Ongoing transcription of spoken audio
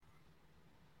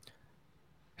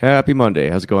Happy Monday.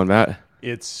 How's it going, Matt? It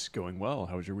It's going well.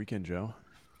 How was your weekend, Joe?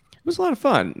 was a lot of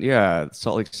fun. Yeah,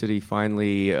 Salt Lake City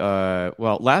finally.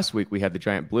 Well, last week we had the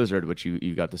giant blizzard, which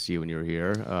you got to see when you were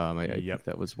here. I Yep. think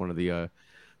that was one of the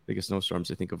biggest snowstorms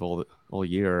I think of all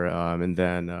year. And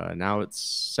then now it's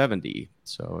 70.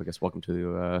 So I guess welcome to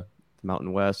the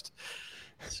Mountain West.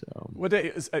 So What day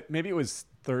is maybe it was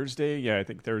Thursday? Yeah, I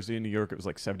think Thursday in New York it was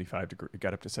like 75 degrees. It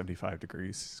got up to 75 degrees.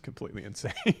 It's completely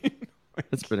insane.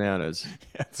 that's Like, bananas.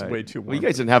 yeah, it's way too Well, you warm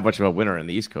guys for. didn't have much of a winter in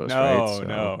the East Coast, right? No, So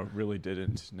no, really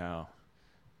didn't. No,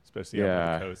 especially out by the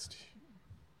yeah. coast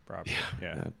proper.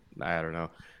 Yeah. Uh, I don't know.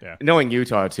 Yeah. Knowing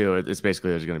Utah too, it's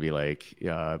basically there's going to be like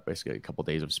basically a couple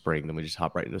days of spring, then we just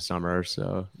hop right into summer.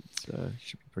 So it's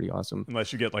should be pretty awesome.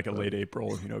 Unless you get like a But, late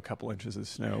April, a couple inches of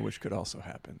snow, which could also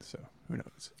happen. So who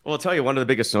knows? well, I'll tell you, one of the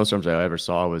biggest snowstorms I ever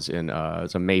saw was it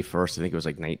was on May 1st. I think it was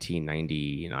like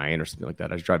 1999 or something like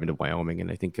that. I was driving to Wyoming,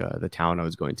 and I think the town I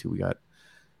was going to, we got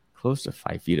close to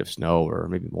 5 feet of snow or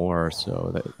maybe more.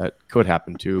 So that could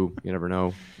happen too. You never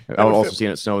know. That I've would also fit. seen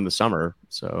it snow in the summer.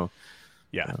 So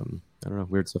Yeah. I don't know,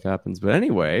 weird stuff happens. But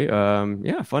anyway,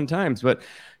 yeah, fun times. But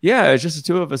yeah, it's just the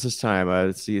two of us this time.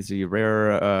 It's a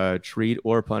rare treat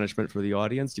or punishment for the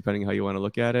audience, depending how you want to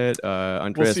look at it. We'll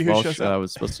Andreas see who Welsh shows up.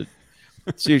 was supposed to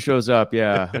see who shows up.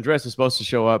 Yeah, Andreas was supposed to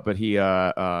show up, but he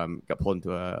got pulled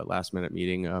into a last minute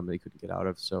meeting that he couldn't get out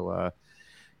of. So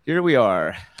here we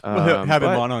are. We'll have him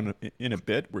But on in a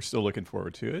bit. We're still looking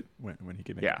forward to it when he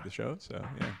can make it yeah, to the show. So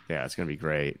yeah. yeah, it's gonna be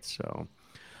great. So.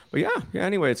 But yeah.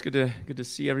 Anyway, it's good to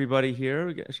see everybody here.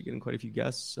 We're actually getting quite a few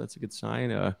guests. So that's a good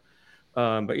sign.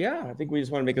 But yeah, I think we just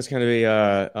want to make this kind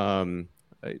of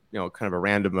kind of a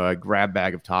random grab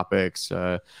bag of topics.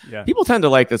 Yeah. People tend to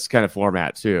like this kind of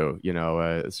format too.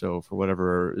 So for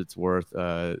whatever it's worth,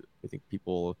 I think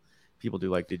people do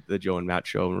like the Joe and Matt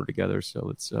show when we're together. So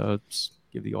let's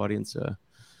give the audience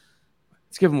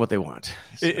let's give them what they want.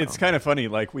 It's So. kind of funny.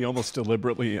 Like we almost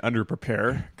deliberately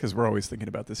underprepare because we're always thinking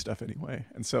about this stuff anyway.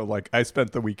 And so, like, I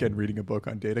spent the weekend reading a book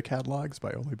on data catalogs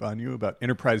by Oli Banyu about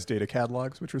enterprise data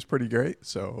catalogs, which was pretty great.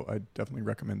 So I definitely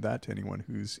recommend that to anyone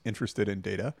who's interested in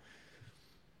data.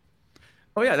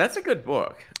 Oh yeah, that's a good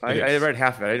book. It I is. read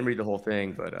half of it. I didn't read the whole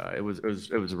thing, but it was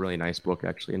a really nice book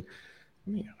actually. And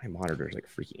my monitor is like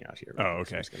freaking out here. Oh, Right now, so I'm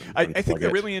okay. just gonna I think unplug the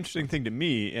it. really interesting thing to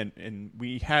me, and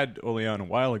we had Oli on a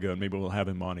while ago, and maybe we'll have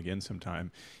him on again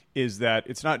sometime, is that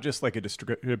it's not just like a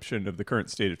description of the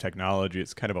current state of technology.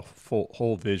 It's kind of a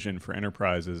whole vision for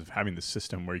enterprises of having the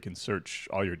system where you can search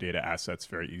all your data assets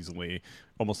very easily,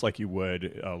 almost like you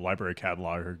would a library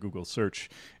catalog or Google search.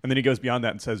 And then he goes beyond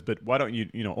that and says, but why don't you,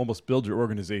 almost build your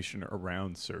organization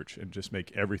around search and just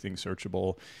make everything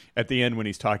searchable? At the end, when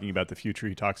he's talking about the future,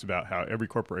 he talks about how every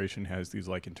corporation has these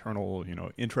like internal,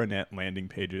 intranet landing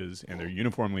pages, and they're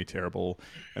uniformly terrible,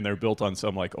 and they're built on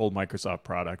some like old Microsoft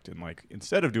product. And like,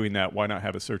 instead of doing that, why not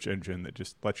have a search engine that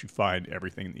just lets you find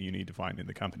everything that you need to find in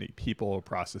the company, people,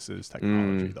 processes,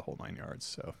 technology, Mm, the whole nine yards.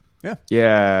 So yeah.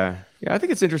 yeah. I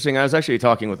think it's interesting. I was actually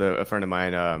talking with a friend of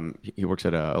mine. He works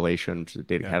at Elation, which is a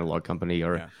data Yeah. catalog company,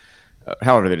 or Yeah.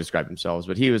 however they describe themselves.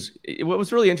 But what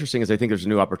was really interesting is I think there's a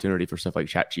new opportunity for stuff like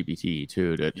ChatGPT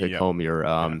too to Yep. comb your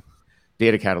Yeah.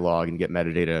 data catalog and get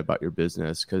metadata about your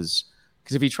business. Because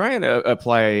if you try and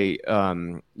apply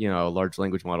a large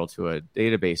language model to a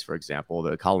database, for example,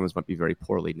 the columns might be very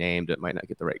poorly named. It might not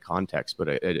get the right context, but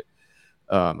a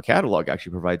catalog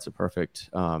actually provides a perfect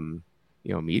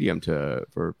medium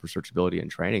for searchability and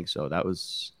training. So that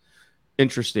was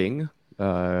interesting.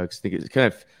 'Cause I think it's kind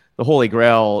of the holy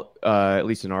grail, at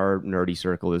least in our nerdy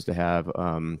circle, is to have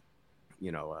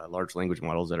large language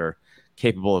models that are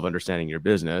capable of understanding your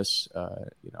business,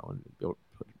 and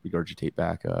regurgitate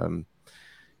back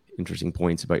interesting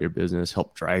points about your business,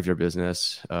 help drive your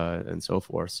business, and so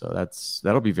forth. So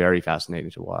that'll be very fascinating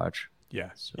to watch.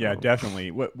 Yeah, yeah, So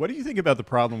definitely. What do you think about the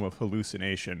problem of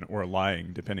hallucination or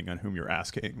lying, depending on whom you're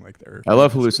asking? Like they're I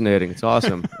love hallucinating. It's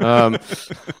awesome.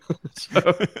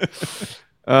 So,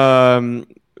 um,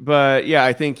 but yeah,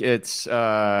 I think it's.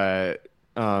 I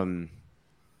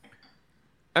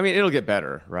mean, it'll get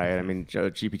better, right? I Mhm. mean,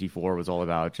 GPT-4 was all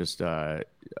about just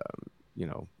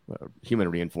human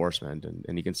reinforcement,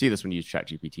 and you can see this when you use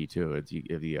ChatGPT too. It's you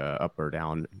give the up or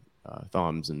down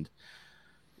thumbs, and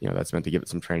that's meant to give it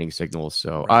some training signals.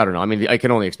 So Right. I don't know. I mean, I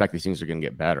can only expect these things are going to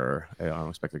get better. I don't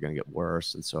expect they're going to get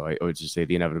worse. And so I would just say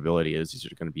the inevitability is these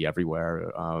are going to be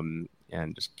everywhere,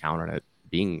 and just count on it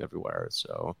being everywhere.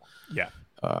 So, Yeah.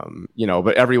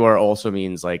 but everywhere also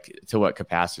means like to what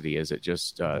capacity is it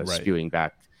just Right. spewing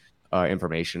back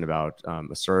information about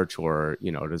a search, or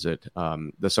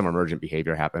does some emergent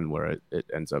behavior happen where it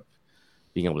ends up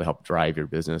being able to help drive your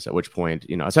business. At which point,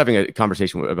 I was having a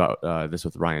conversation about this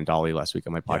with Ryan Dolly last week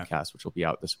on my podcast, which will be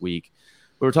out this week.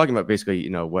 We were talking about basically,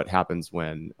 what happens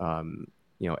when,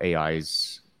 AI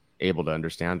is able to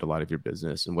understand a lot of your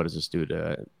business, and what does this do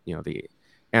to, the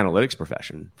analytics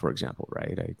profession, for example,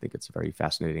 right? I think it's a very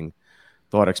fascinating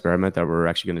thought experiment that we're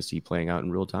actually going to see playing out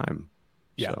in real time.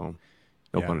 Yeah. So,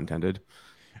 no pun intended.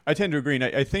 I tend to agree. And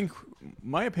I think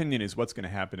my opinion is what's going to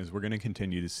happen is we're going to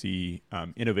continue to see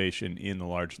innovation in the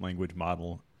large language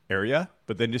model area,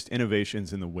 but then just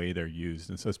innovations in the way they're used.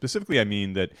 And so specifically, I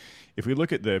mean that if we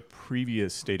look at the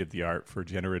previous state of the art for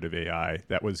generative AI,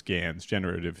 that was GANs,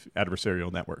 generative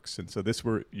adversarial networks. And so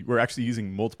we're actually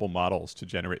using multiple models to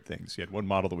generate things. You had one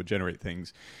model that would generate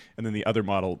things, and then the other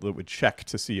model that would check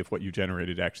to see if what you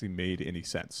generated actually made any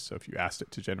sense. So if you asked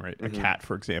it to generate a cat,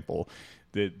 for example,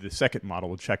 the second model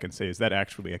will check and say, is that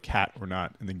actually a cat or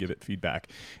not, and then give it feedback.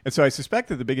 And so I suspect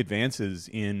that the big advances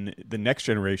in the next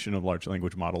generation of large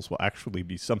language models will actually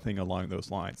be something along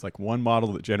those lines, like one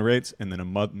model that generates and then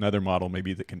another model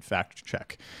maybe that can fact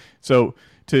check. So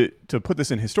to put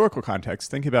this in historical context,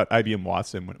 think about IBM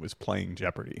Watson when it was playing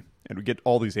Jeopardy. And we get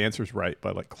all these answers right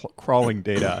by like crawling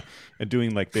data and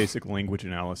doing like basic language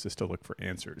analysis to look for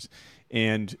answers.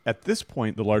 And at this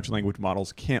point, the large language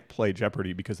models can't play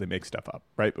Jeopardy because they make stuff up,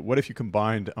 right? But what if you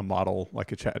combined a model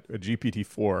like a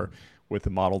GPT-4 with a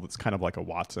model that's kind of like a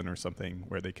Watson or something,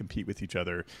 where they compete with each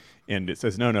other, and it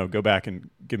says, no, go back and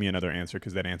give me another answer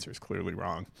because that answer is clearly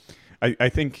wrong. I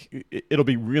think it'll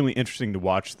be really interesting to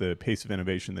watch the pace of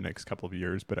innovation the next couple of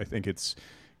years, but I think it's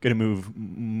going to move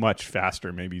much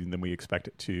faster maybe than we expect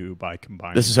it to by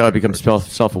combining. This is how it becomes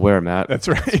self-aware, Matt. That's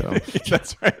right. So.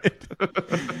 That's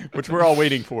right. Which we're all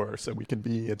waiting for, so we can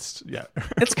be. It's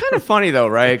kind of funny though,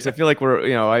 right? Because I feel like we're,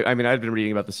 I mean, I've been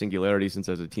reading about the singularity since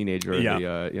I was a teenager in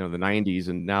the '90s,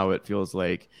 and now it feels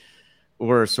like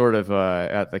we're sort of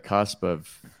at the cusp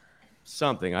of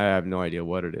something. I have no idea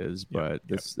what it is, but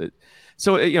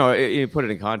so you put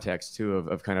it in context too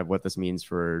of kind of what this means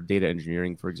for data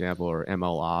engineering, for example, or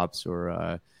ML ops,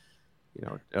 or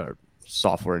or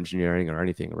software engineering or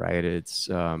anything, right? It's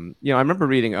I remember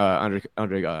reading Andre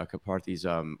Karpathy's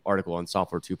article on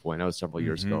Software 2.0 several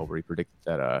years ago, where he predicted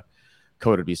that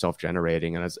code would be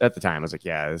self-generating, and at the time I was like,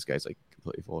 yeah, this guy's like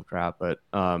completely full of crap. But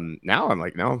now I'm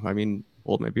like, no, I mean,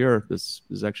 hold my beer. This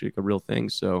is actually a real thing.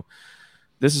 So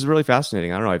this is really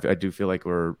fascinating. I don't know. I do feel like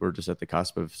we're just at the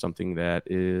cusp of something that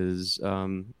is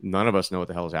none of us know what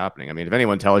the hell is happening. I mean, if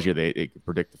anyone tells you they can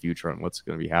predict the future on what's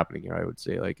going to be happening here, I would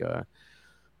say like,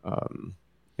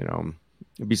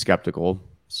 be skeptical.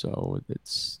 So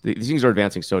these things are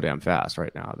advancing so damn fast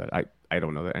right now that I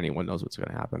don't know that anyone knows what's going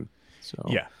to happen. So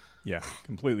yeah,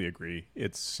 completely agree.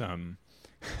 It's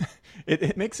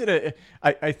it makes it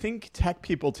I think tech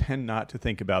people tend not to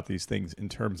think about these things in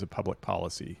terms of public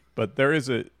policy, but there is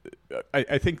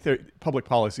I think public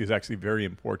policy is actually very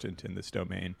important in this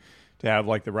domain, to have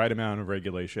like the right amount of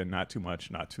regulation, not too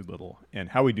much, not too little. And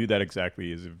how we do that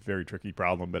exactly is a very tricky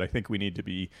problem, but I think we need to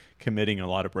be committing a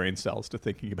lot of brain cells to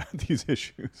thinking about these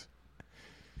issues.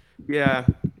 Yeah,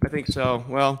 I think so.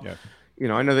 Well,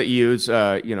 I know that EU's,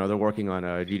 they're working on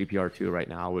a GDPR2 right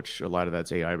now, which a lot of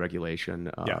that's AI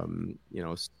regulation. We'll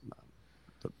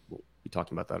be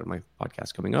talking about that in my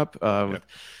podcast coming up.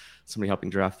 Somebody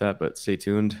helping draft that, but stay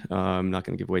tuned. I'm not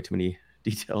going to give away too many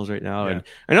details right now. And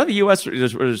I know the U.S.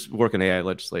 is working AI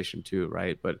legislation too,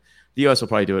 right? But the U.S. will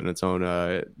probably do it in its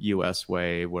own U.S.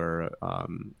 way, where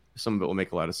some of it will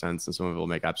make a lot of sense and some of it will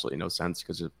make absolutely no sense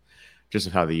because of just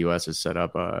how the U.S. is set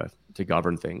up to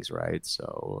govern things, right?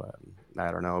 So I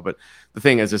don't know. But the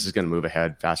thing is, this is going to move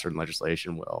ahead faster than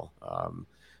legislation will.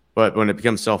 But when it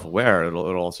becomes self-aware,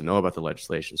 it'll also know about the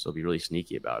legislation, so it'll be really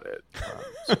sneaky about it.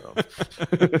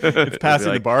 It's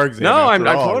passing the bar exam. No, I'm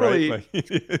all, totally. Right?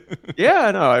 Like...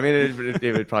 Yeah, no. I mean,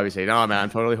 it would probably say, "No, man, I'm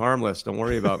totally harmless. Don't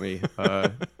worry about me."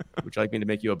 Would you like me to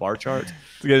make you a bar chart?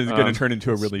 It's going to turn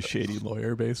into a really shady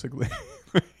lawyer, basically.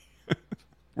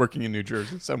 Working in New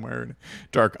Jersey somewhere in a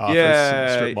dark office in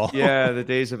a strip mall. Yeah, the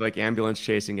days of like ambulance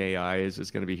chasing AI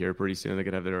is going to be here pretty soon. They're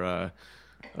going to have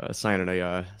their sign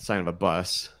of a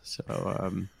bus.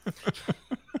 So,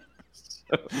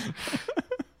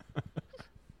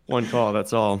 one call.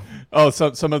 That's all. Oh,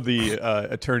 some of the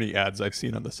attorney ads I've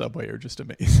seen on the subway are just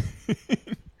amazing.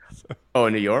 Oh,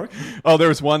 in New York? Oh, there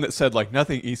was one that said like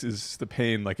nothing eases the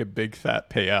pain like a big fat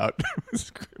payout.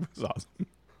 It was awesome.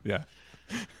 Yeah.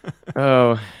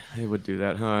 Oh, they would do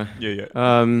that, huh? Yeah.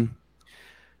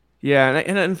 Yeah,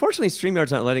 and unfortunately,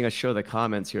 StreamYard's not letting us show the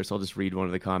comments here, so I'll just read one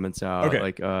of the comments out. Okay.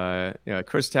 Like,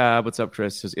 Chris Tab, what's up,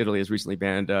 Chris? Says Italy has recently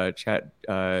banned Chat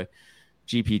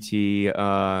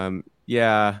GPT.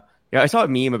 Yeah, Yeah, I saw a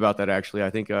meme about that actually. I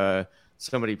think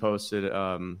somebody posted, they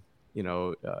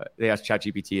asked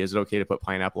ChatGPT, "Is it okay to put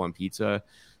pineapple on pizza?"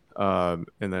 And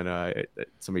then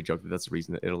somebody joked that that's the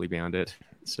reason that Italy banned it.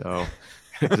 So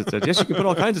it said, "Yes, you can put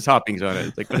all kinds of toppings on it."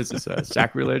 It's like, what is this?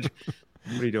 Sacrilege?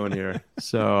 What are you doing here?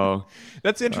 So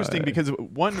that's interesting because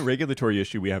one regulatory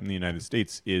issue we have in the United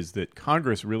States is that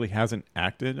Congress really hasn't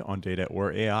acted on data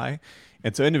or AI.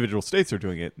 And so individual states are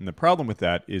doing it. And the problem with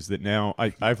that is that now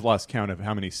I've lost count of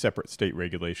how many separate state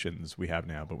regulations we have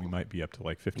now, but we might be up to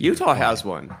like 50. Utah has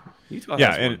one.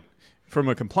 And from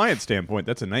a compliance standpoint,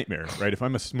 that's a nightmare, right? If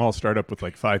I'm a small startup with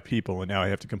like 5 people and now I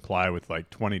have to comply with like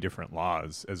 20 different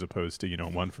laws as opposed to,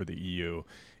 one for the EU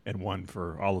and one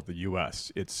for all of the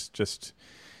US, it's just...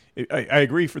 I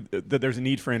agree that there's a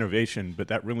need for innovation, but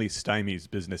that really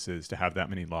stymies businesses to have that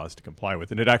many laws to comply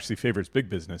with. And it actually favors big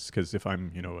business because if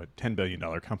I'm, a $10 billion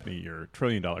company or $1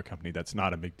 trillion company, that's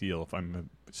not a big deal. If I'm a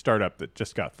startup that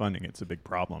just got funding, it's a big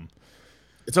problem.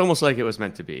 It's almost like it was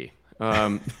meant to be.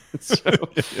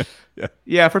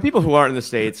 Yeah, for people who aren't in the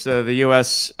States, the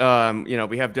U.S.,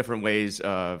 we have different ways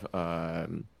of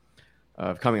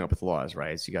coming up with laws,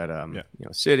 right? So you got,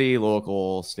 city,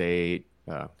 local, state,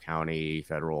 county,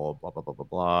 federal, blah, blah, blah, blah,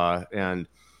 blah. And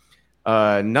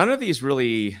none of these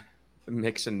really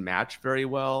mix and match very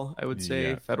well, I would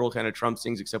say. Federal kind of trumps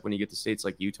things, except when you get to states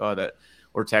like Utah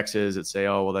or Texas that say,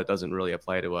 oh, well, that doesn't really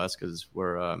apply to us because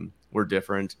we're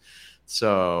different.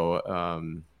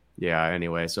 So,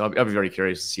 anyway, so I'll be very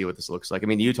curious to see what this looks like. I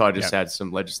mean, Utah just had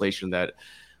some legislation that,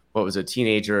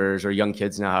 teenagers or young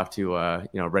kids now have to,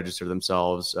 register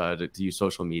themselves to use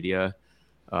social media.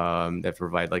 They have to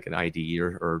provide like an ID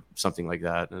or something like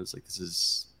that. And it's like,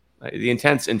 the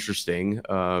intent's interesting.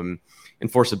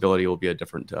 Enforceability will be a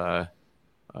different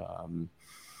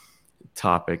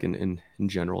topic in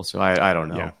general. So I don't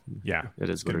know. Yeah. It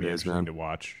is what it is, man. To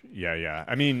watch. Yeah.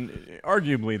 I mean,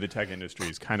 arguably the tech industry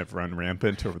has kind of run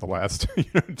rampant over the last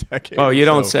decade. Oh, you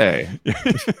don't say.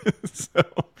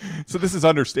 So this is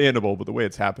understandable, but the way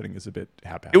it's happening is a bit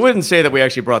haphazard. It wouldn't say that we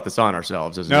actually brought this on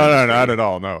ourselves. No, not at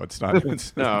all. No, it's not.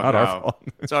 It's not our fault.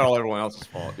 It's not all everyone else's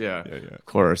fault. Yeah. Of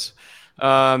course.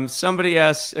 Somebody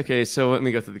asked, okay, so let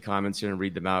me go through the comments here and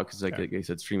read them out because like I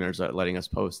said, streamers are letting us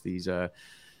post these.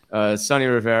 Sonny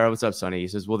Rivera, what's up, Sonny? He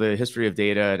says, will the history of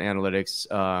data and analytics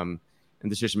and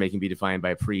decision making be defined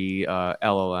by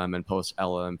pre-LLM and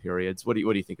post-LLM periods? What do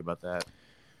you think about that?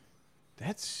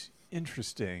 That's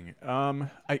interesting.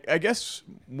 I guess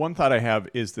one thought I have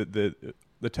is that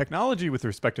the technology with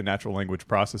respect to natural language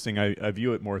processing, I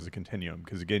view it more as a continuum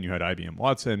because, again, you had IBM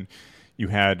Watson. You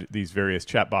had these various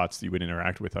chatbots that you would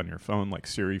interact with on your phone, like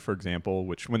Siri, for example,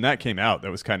 which when that came out,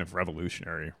 that was kind of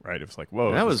revolutionary, right? It was like,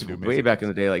 whoa. That was way back in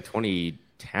the day, like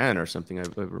 2010 or something, I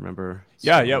remember.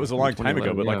 Yeah, it was a long time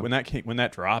ago. But like when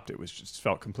that dropped, it was just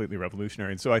felt completely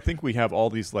revolutionary. And so I think we have all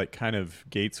these like kind of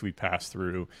gates we pass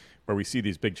through where we see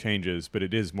these big changes, but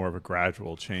it is more of a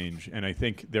gradual change. And I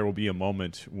think there will be a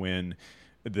moment when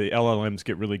the LLMs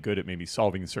get really good at maybe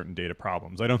solving certain data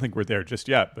problems. I don't think we're there just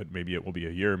yet, but maybe it will be a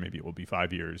year, maybe it will be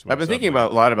 5 years. I've been thinking a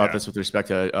lot about this with respect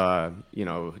to,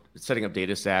 setting up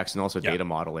data stacks and also data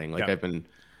modeling. Like I've been,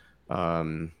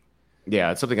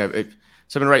 it's something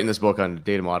so I've been writing this book on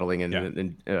data modeling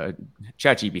and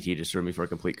ChatGPT just threw me for a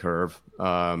complete curve.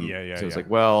 So it's like,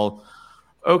 well,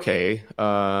 okay.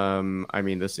 I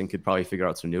mean, this thing could probably figure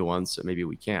out some nuance that maybe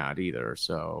we can't either.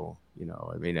 So,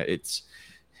 I mean,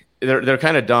 they're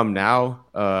kind of dumb now.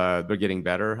 They're getting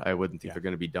better. I wouldn't think they're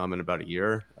going to be dumb in about a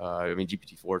year. I mean,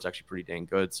 GPT-4 is actually pretty dang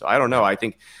good. So I don't know. I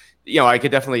think, I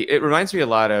could definitely, it reminds me a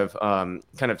lot of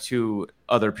kind of two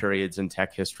other periods in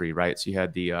tech history, right? So you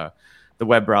had the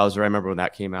web browser. I remember when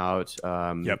that came out.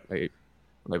 I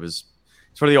was,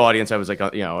 for the audience, I was like, I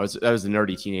was the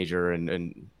nerdy teenager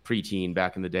and preteen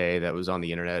back in the day that was on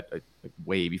the internet like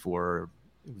way before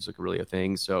it was like really a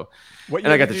thing. So, and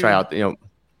I got to try out,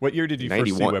 What year did you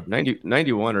first see web?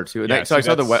 91 or 2. Yeah, so I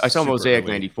saw Mosaic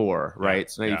early. 94, right?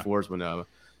 So 94 is when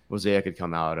Mosaic had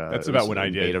come out. That's about when I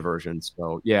did. Beta version.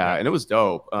 So and it was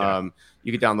dope.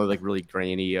 You could download like really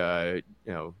grainy,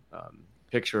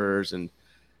 pictures and,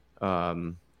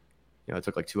 it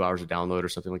took like 2 hours to download or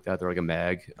something like that. They're like a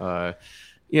meg. But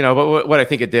what I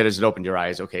think it did is it opened your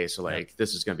eyes. Okay, so like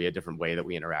this is going to be a different way that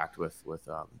we interact with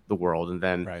the world. And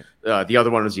then the other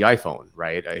one was the iPhone,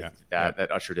 right?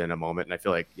 That ushered in a moment, and I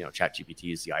feel like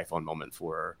ChatGPT is the iPhone moment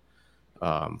for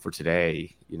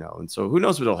today. And so who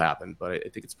knows what'll happen? But I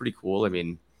think it's pretty cool. I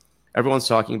mean, everyone's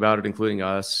talking about it, including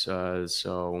us.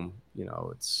 So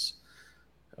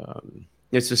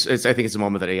it's just I think it's a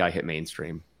moment that AI hit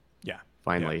mainstream.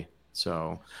 Finally.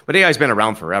 So, but AI's been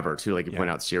around forever too. Like you point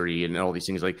Yeah. out Siri and all these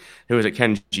things. Like who was it?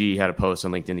 Ken G had a post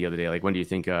on LinkedIn the other day. Like, when do you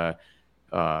think, AI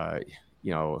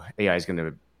is going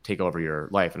to take over your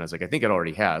life? And I was like, I think it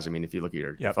already has. I mean, if you look at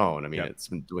your Yep. phone, I mean, Yep. it's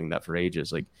been doing that for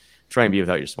ages. Like, try and be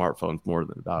without your smartphone for more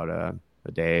than about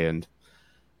a day, and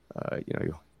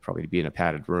you'll probably be in a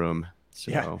padded room.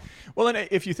 Yeah. So, Well, and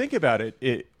if you think about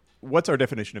it, what's our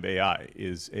definition of AI?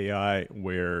 Is AI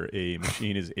where a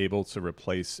machine is able to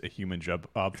replace a human job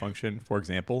function? For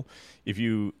example, if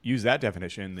you use that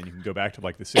definition, then you can go back to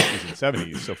like the 60s and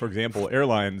 70s. So, for example,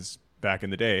 airlines back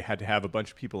in the day had to have a bunch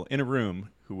of people in a room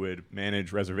who would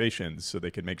manage reservations so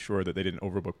they could make sure that they didn't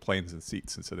overbook planes and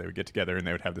seats. And so they would get together and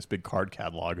they would have this big card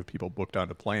catalog of people booked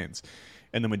onto planes.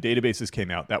 And then when databases came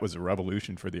out, that was a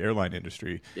revolution for the airline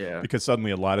industry, yeah. because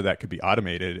suddenly a lot of that could be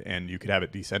automated and you could have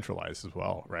it decentralized as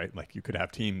well, right? Like you could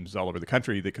have teams all over the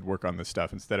country that could work on this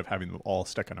stuff instead of having them all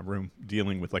stuck in a room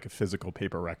dealing with like a physical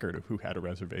paper record of who had a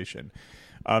reservation.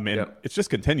 And Yep. it's just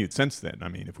continued since then. I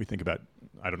mean, if we think about,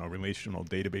 I don't know, relational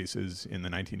databases in the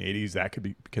 1980s, that could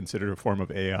be considered a form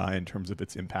of AI in terms of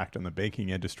its impact on the banking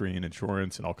industry and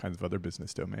insurance and all kinds of other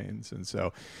business domains. And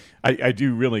so I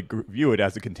do really view it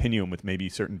as a continuum with maybe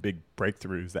certain big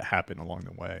breakthroughs that happen along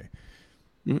the way.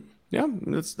 Yeah,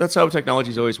 that's how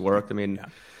technology's always worked. I mean, Yeah.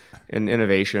 in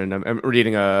innovation, I'm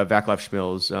reading Vaclav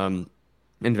Smil's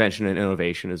Invention and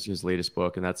Innovation is his latest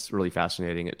book, and that's really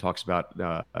fascinating. It talks about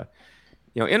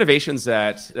innovations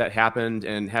that happened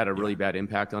and had a really bad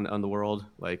impact on the world,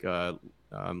 like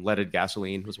leaded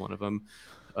gasoline was one of them.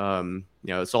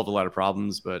 It solved a lot of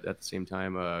problems, but at the same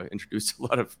time introduced a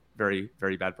lot of very,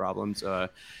 very bad problems. So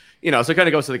it kind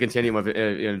of goes to the continuum of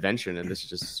invention, and this is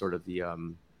just sort of the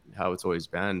how it's always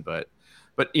been. But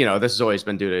this has always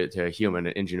been due to human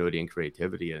ingenuity and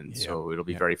creativity, and so it'll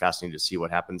be very fascinating to see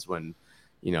what happens when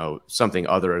something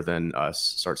other than us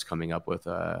starts coming up with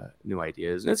new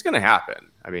ideas, and it's going to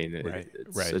happen. I mean,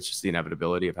 it's just the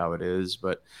inevitability of how it is.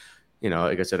 But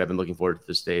like I said, I've been looking forward to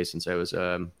this day since I was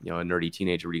a nerdy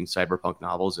teenager reading cyberpunk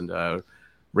novels and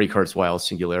Ray Kurzweil's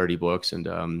Singularity books, and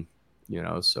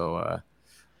so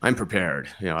I'm prepared.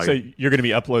 So you're going to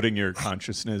be uploading your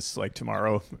consciousness like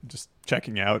tomorrow, just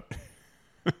checking out.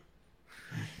 You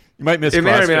might miss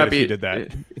CrossFit if you did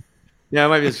that. Yeah, it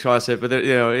might be just CrossFit, but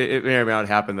it may or may not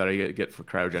happen that I get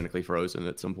cryogenically frozen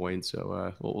at some point.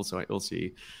 So we'll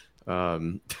see.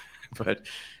 But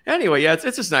anyway, yeah,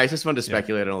 it's just nice. It's fun to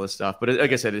speculate on all this stuff. But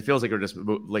like I said, it feels like we're just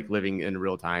like living in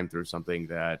real time through something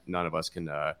that none of us can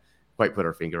quite put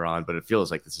our finger on. But it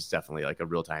feels like this is definitely like a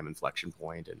real time inflection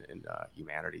point in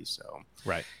humanity. So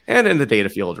right, and in the data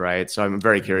field, right? So I'm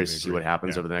very curious to see what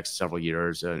happens over the next several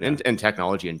years and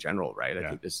technology in general, right?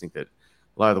 I just think that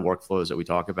a lot of the workflows that we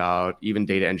talk about, even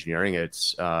data engineering,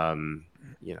 it's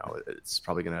it's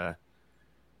probably gonna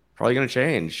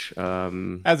change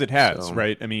as it has,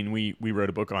 right? I mean, we wrote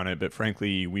a book on it, but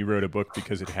frankly, we wrote a book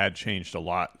because it had changed a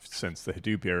lot since the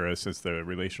Hadoop era, since the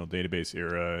relational database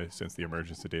era, since the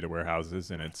emergence of data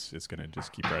warehouses, and it's going to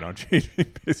just keep right on changing,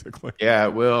 basically. Yeah,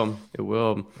 it will. It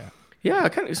will. Yeah,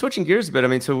 kind of switching gears a bit. I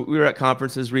mean, so we were at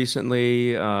conferences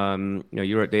recently. You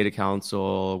were at Data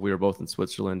Council. We were both in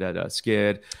Switzerland at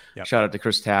Skid. Yep. Shout out to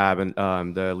Chris Tabb and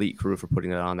the elite crew for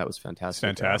putting that on. That was fantastic.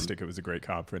 Fantastic. It was a great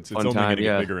conference. It's only going to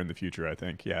get bigger in the future, I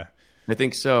think. Yeah. I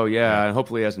think so. Yeah. And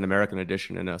hopefully as an American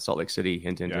edition in Salt Lake City.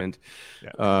 Hint, hint, hint.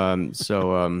 Yeah.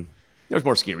 There's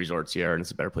more ski resorts here, and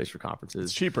it's a better place for conferences.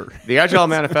 It's cheaper. The Agile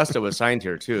Manifesto was signed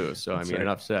here too. So I mean,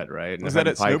 enough said, right? And was that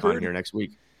at Snowbird here next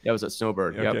week? Yeah, it was at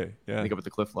Snowbird. Okay. Yep. Yeah. I think up at the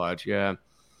Cliff Lodge. Yeah.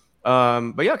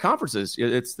 But yeah, conferences.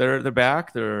 They're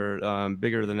back. They're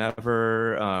bigger than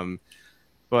ever.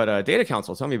 But Data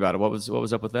Council, tell me about it. What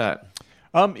was up with that?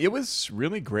 It was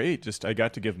really great. Just I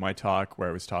got to give my talk where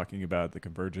I was talking about the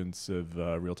convergence of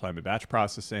real-time and batch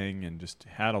processing, and just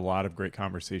had a lot of great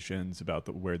conversations about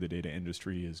where the data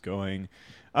industry is going.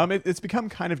 It's become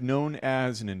kind of known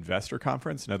as an investor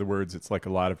conference. In other words, it's like a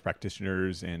lot of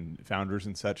practitioners and founders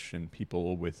and such, and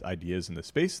people with ideas in the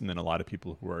space, and then a lot of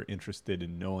people who are interested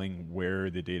in knowing where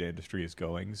the data industry is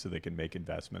going so they can make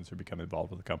investments or become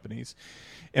involved with the companies.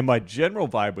 And my general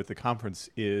vibe with the conference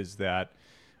is that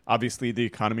obviously the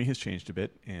economy has changed a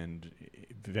bit, and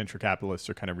venture capitalists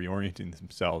are kind of reorienting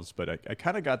themselves, but I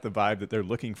kind of got the vibe that they're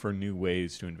looking for new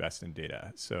ways to invest in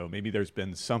data. So maybe there's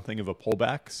been something of a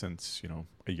pullback since,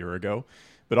 a year ago,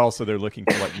 but also they're looking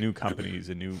for like new companies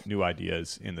and new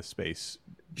ideas in the space.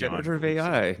 Generative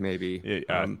AI, maybe.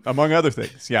 Among other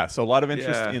things. Yeah. So a lot of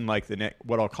interest in like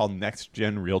what I'll call next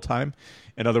gen real time.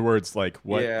 In other words, like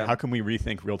how can we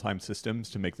rethink real time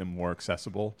systems to make them more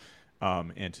accessible?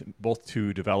 and both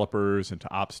to developers and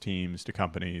to ops teams, to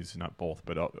companies, not both,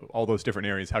 but all those different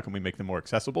areas. How can we make them more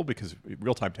accessible? Because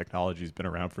real-time technology has been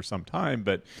around for some time,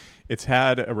 but it's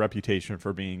had a reputation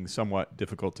for being somewhat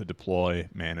difficult to deploy,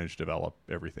 manage, develop,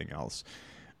 everything else.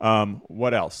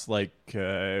 What else? I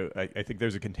think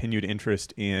there's a continued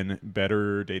interest in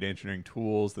better data engineering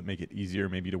tools that make it easier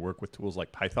maybe to work with tools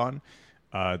like Python.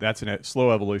 That's a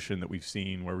slow evolution that we've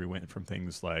seen where we went from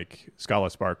things like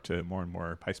Scala Spark to more and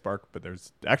more PySpark, but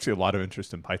there's actually a lot of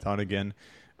interest in Python again,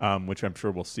 which I'm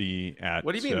sure we'll see at...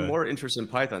 What do you mean more interest in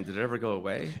Python? Did it ever go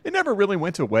away? It never really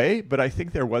went away, but I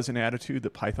think there was an attitude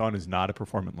that Python is not a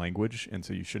performant language, and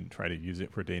so you shouldn't try to use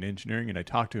it for data engineering. And I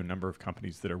talked to a number of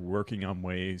companies that are working on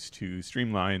ways to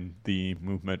streamline the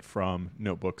movement from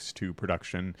notebooks to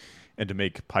production and to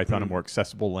make Python a more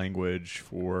accessible language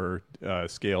for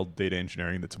scaled data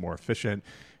engineering that's more efficient.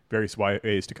 Various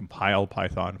ways to compile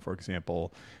Python, for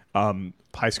example.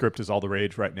 PyScript is all the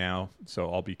rage right now,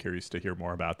 so I'll be curious to hear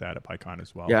more about that at PyCon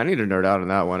as well. Yeah, I need to nerd out on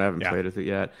that one. I haven't played with it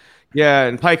yet. Yeah,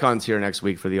 and PyCon's here next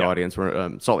week for the audience.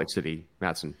 We're Salt Lake City,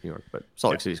 Matt's in New York, but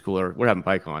Salt Lake City's cooler. We're having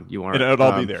PyCon. You aren't. And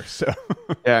I'll be there. So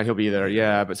yeah, he'll be there.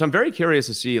 Yeah, but so I'm very curious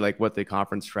to see what the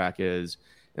conference track is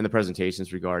and the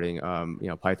presentations regarding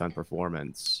Python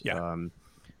performance. Yeah.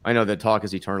 I know the talk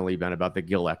has eternally been about the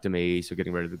gilectomy, so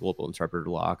getting rid of the global interpreter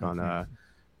lock on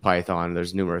Python.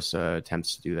 There's numerous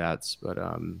attempts to do that, but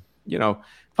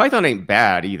Python ain't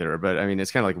bad either. But I mean,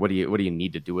 it's kind of like what do you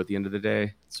need to do at the end of the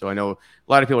day? So I know a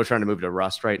lot of people are trying to move to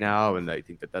Rust right now, and I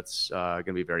think that's going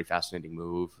to be a very fascinating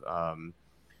move. I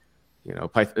know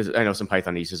some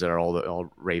Pythonistas that are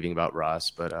all raving about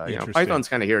Rust, but Python's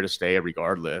kind of here to stay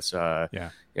regardless. Jess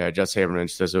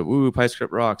Haberman says, "Woo,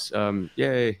 PyScript rocks!"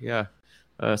 Yay, yeah.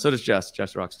 So does Jess.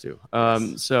 Jess rocks too.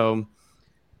 So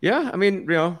yeah, I mean,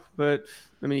 but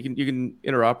I mean, you can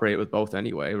interoperate with both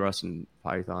anyway, Rust and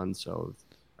Python. So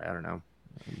I don't know.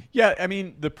 Yeah, I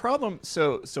mean, the problem,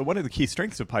 so one of the key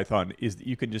strengths of Python is that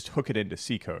you can just hook it into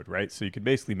C code, right? So you can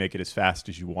basically make it as fast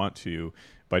as you want to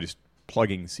by just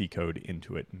plugging C code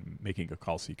into it and making a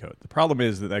call C code. The problem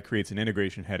is that creates an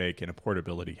integration headache and a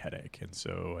portability headache. And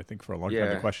so I think for a long time,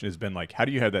 the question has been how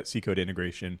do you have that C code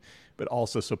integration, but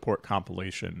also support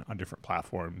compilation on different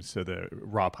platforms so the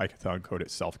raw Python code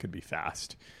itself can be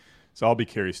fast? So I'll be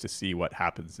curious to see what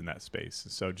happens in that space.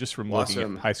 So just from looking at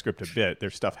PyScript a bit,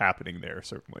 there's stuff happening there,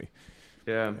 certainly.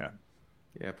 Yeah,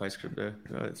 PyScript.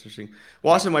 That's interesting.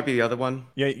 WASM might be the other one.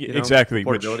 Yeah, exactly.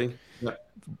 Portability.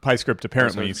 PyScript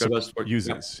apparently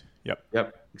uses.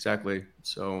 Yep, exactly.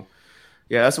 So,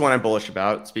 yeah, that's the one I'm bullish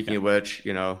about. Speaking of which,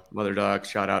 Mother Duck,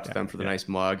 shout out to them for the nice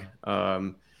mug.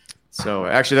 So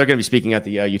actually, they're going to be speaking at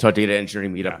the Utah Data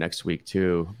Engineering Meetup next week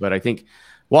too. But I think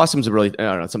WASM's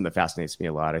something that fascinates me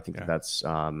a lot. I think that's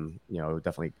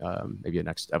definitely maybe a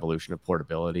next evolution of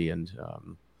portability and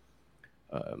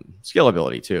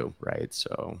scalability too, right?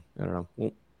 So I don't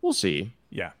know. We'll see.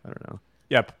 Yeah, I don't know.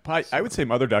 Yeah, I would say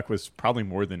Mother Duck was probably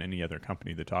more than any other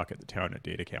company to talk at the Town at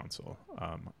Data Council.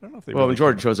 I don't know if they. Well, when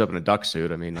Jordan shows up in a duck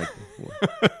suit, I mean, come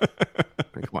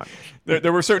on.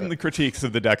 There were certainly critiques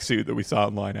of the duck suit that we saw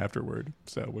online afterward.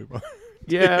 So we.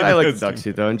 Yeah, I like the duck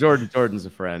suit though, and Jordan's a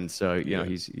friend, so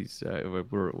he's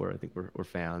we're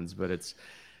fans, but it's.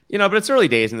 But it's early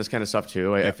days in this kind of stuff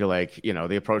too. I feel like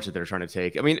the approach that they're trying to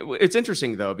take. I mean, it's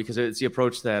interesting though because it's the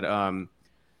approach that.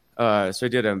 So I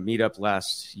did a meetup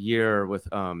last year with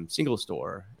Single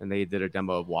Store, and they did a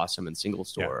demo of WASM and Single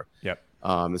Store. Yep.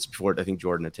 This is before I think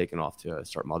Jordan had taken off to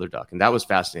start Mother Duck, and that was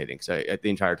fascinating because the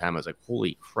entire time I was like,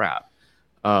 "Holy crap!"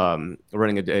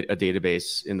 Running a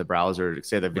database in the browser to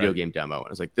say the video game demo, and I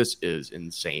was like, "This is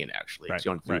insane!" Actually, you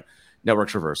don't do network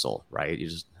traversal, right? You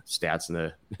just stats in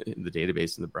the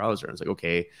database in the browser, and it's like,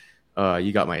 okay.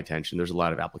 You got my attention. There's a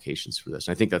lot of applications for this,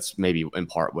 and I think that's maybe in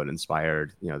part what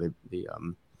inspired the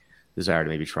desire to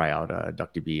maybe try out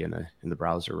DuckDB in the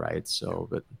browser, right? So,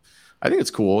 but I think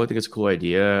it's cool. I think it's a cool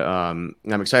idea. I'm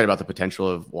excited about the potential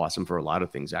of WASM for a lot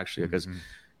of things, actually, because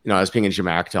I was pinging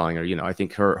Jamak telling her, I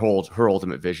think her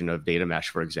ultimate vision of data mesh,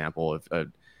 for example,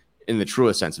 in the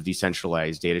truest sense of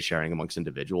decentralized data sharing amongst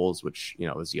individuals, which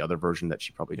is the other version that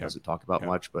she probably doesn't talk about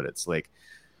much, but it's like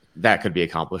that could be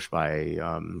accomplished by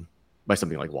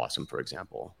something like WASM, for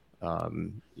example.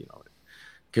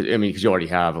 Because you already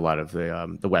have a lot of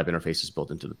the web interfaces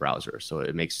built into the browser, so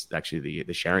it makes actually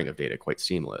the sharing of data quite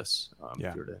seamless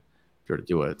if you're to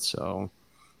do it. So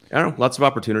I don't know, lots of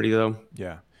opportunity though.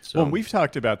 Yeah. Well, So and we've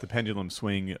talked about the pendulum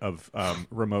swing of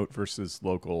remote versus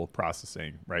local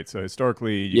processing, right? So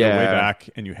historically, you go way yeah, back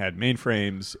and you had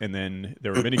mainframes, and then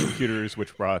there were mini computers,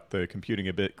 which brought the computing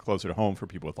a bit closer to home for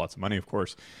people with lots of money, of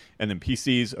course. And then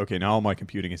PCs, okay, now all my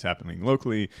computing is happening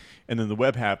locally. And then the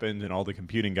web happened, and all the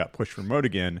computing got pushed remote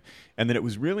again. And then it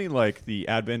was really like the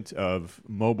advent of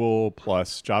mobile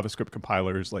plus JavaScript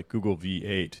compilers like Google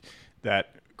V8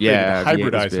 that created a yeah, V8 was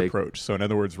hybridized big. approach. So in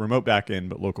other words, remote backend,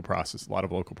 but a lot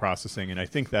of local processing. And I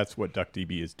think that's what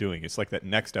DuckDB is doing. It's like that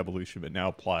next evolution, but now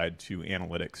applied to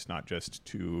analytics, not just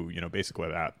to, basic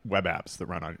web apps that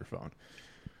run on your phone.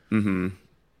 Mm-hmm.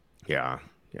 Yeah,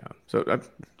 yeah. So I'm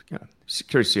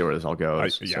curious to see where this all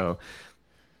goes. Yeah. So,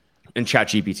 and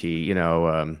ChatGPT,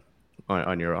 on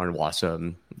WASM.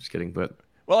 I'm just kidding, but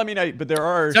Well, I mean, but there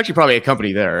are... it's actually probably a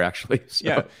company there, actually. So.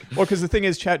 Yeah. Well, because the thing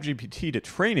is, ChatGPT, to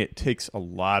train it, takes a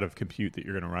lot of compute that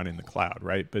you're going to run in the cloud,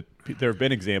 right? But there have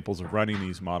been examples of running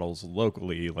these models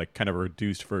locally, like kind of a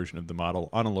reduced version of the model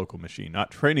on a local machine, not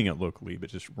training it locally, but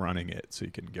just running it so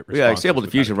you can get responses. Yeah, like Stable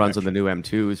without Diffusion a runs on the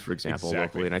connection. new M2s, for example,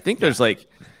 Exactly. locally. And I think there's I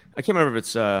can't remember if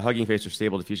it's Hugging Face or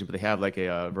Stable Diffusion, but they have like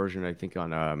a version, I think,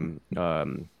 on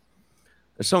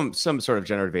some sort of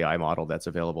generative AI model that's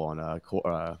available on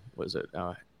what is it?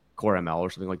 Core ML or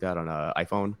something like that on an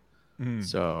iPhone.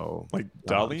 So Like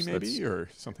Dolly, maybe, or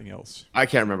something else? I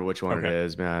can't remember which one Okay. it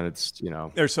is, man. It's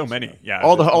There's so many. Yeah.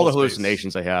 all the there's no space.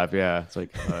 hallucinations I have. Yeah, it's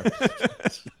like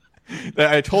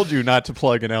I told you not to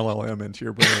plug an LLM into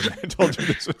your brain. I told you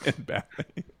this would end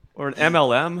badly. or an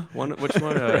MLM. Which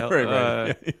one?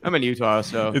 Right. Yeah. I'm in Utah,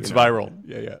 so It's viral.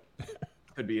 Yeah.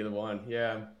 could be the one.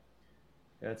 Yeah.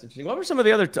 That's interesting. What were some of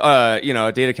the other,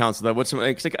 data counts that? What's some?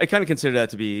 Cause I kind of consider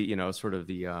that to be, sort of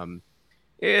the,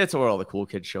 it's where all the cool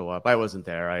kids show up. I wasn't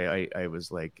there. I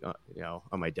was like,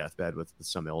 on my deathbed with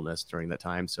some illness during that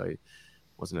time, so I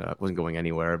wasn't going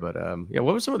anywhere. But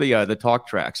what were some of the talk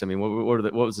tracks? I mean,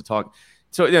 what was the talk?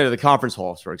 So the conference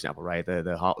halls, for example, right?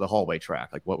 The hallway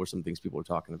track. Like, what were some things people were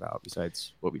talking about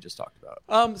besides what we just talked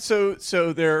about? So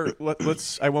there.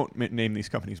 Let's. I won't name these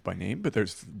companies by name, but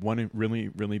there's one really,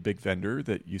 really big vendor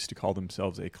that used to call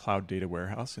themselves a cloud data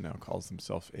warehouse and now calls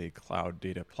themselves a cloud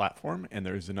data platform. And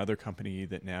there's another company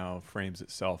that now frames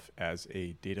itself as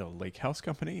a data lakehouse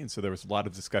company. And so there was a lot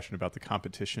of discussion about the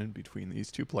competition between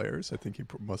these two players. I think you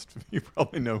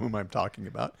probably know whom I'm talking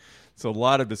about. So a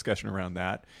lot of discussion around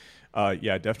that.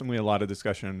 Definitely a lot of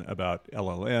discussion about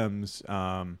LLMs.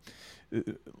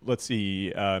 Let's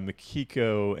see,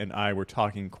 Makiko and I were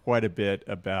talking quite a bit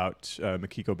about,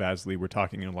 Makiko Basley, we're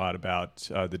talking a lot about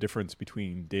the difference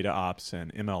between data ops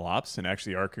and ML ops. And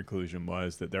actually our conclusion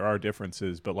was that there are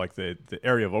differences, but like the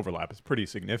area of overlap is pretty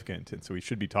significant. And so we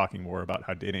should be talking more about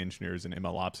how data engineers and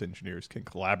ML ops engineers can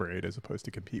collaborate as opposed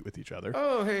to compete with each other.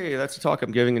 Oh, hey, that's a talk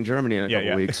I'm giving in Germany in a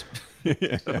couple weeks.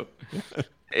 Yeah.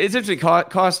 It's interesting.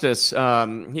 Costas,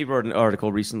 he wrote an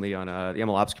article recently on the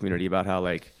MLOps community about how,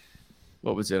 like,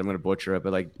 what was it? I'm going to butcher it,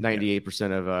 but like 98%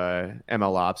 of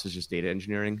MLOps is just data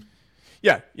engineering.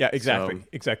 Yeah, exactly.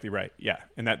 Exactly right. Yeah.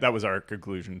 And that was our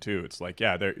conclusion too. It's like,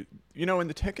 there, in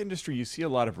the tech industry, you see a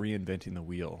lot of reinventing the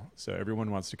wheel. So everyone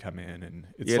wants to come in, and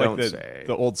it's like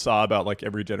the old saw about like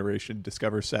every generation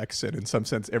discovers sex. And in some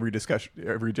sense, every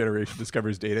generation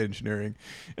discovers data engineering.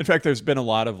 In fact, there's been a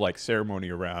lot of like ceremony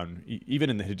around,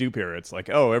 even in the Hadoop era. It's like,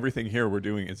 oh, everything here we're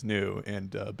doing is new. And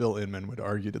Bill Inman would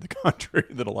argue to the contrary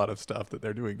that a lot of stuff that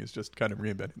they're doing is just kind of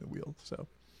reinventing the wheel. So.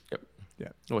 Yeah.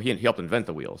 Well, he helped invent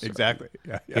the wheel. So exactly.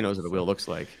 Yeah. He knows what the wheel looks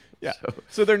like. Yeah.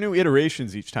 So they're new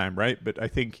iterations each time, right? But I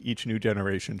think each new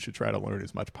generation should try to learn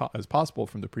as much as possible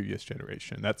from the previous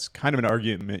generation. That's kind of an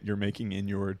argument you're making in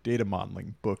your data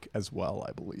modeling book as well,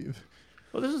 I believe.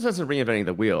 Well, there's a sense of reinventing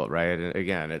the wheel, right? And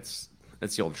again, it's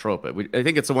the old trope. I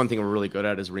think it's the one thing we're really good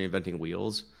at is reinventing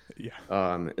wheels.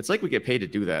 Yeah. It's like we get paid to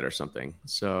do that or something.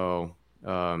 So.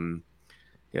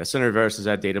 Senator Vera says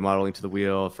add data modeling to the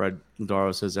wheel. Fred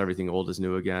Ladaro says everything old is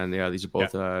new again. Yeah, these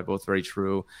are both very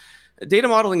true. Data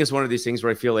modeling is one of these things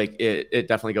where I feel like it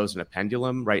definitely goes in a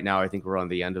pendulum. Right now, I think we're on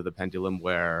the end of the pendulum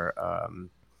where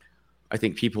I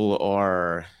think people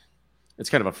are. It's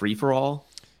kind of a free for all.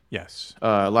 Yes.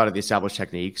 A lot of the established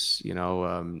techniques,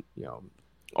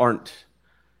 aren't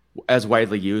as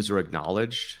widely used or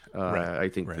acknowledged. I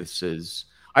think this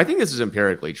is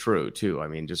empirically true too. I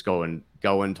mean, just go and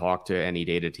talk to any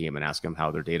data team and ask them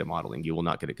how they're data modeling. You will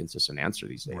not get a consistent answer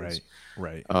these days.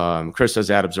 Right. Chris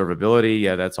says add observability.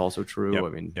 Yeah, that's also true. Yep. I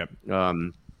mean, yep.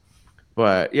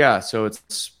 But yeah, so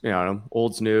it's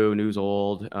old's new, new's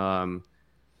old. The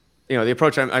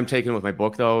approach I'm taking with my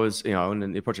book though is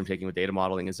and the approach I'm taking with data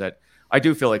modeling is that I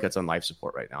do feel like it's on life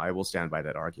support right now. I will stand by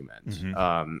that argument.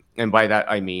 Mm-hmm. And by that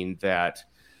I mean that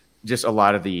just a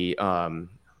lot of the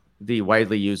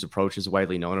widely used approaches,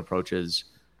 widely known approaches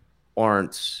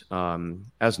aren't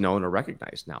as known or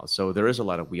recognized now. So there is a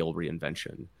lot of wheel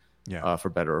reinvention, for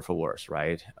better or for worse,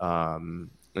 right? And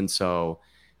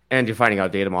you're finding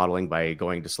out data modeling by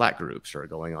going to Slack groups or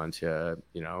going onto,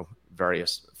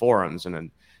 various forums, and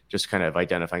then just kind of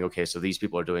identifying, okay, so these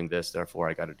people are doing this, therefore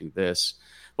I got to do this.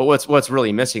 But what's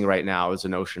really missing right now is the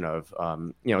notion of,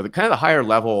 the kind of the higher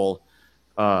level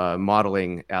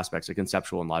modeling aspects of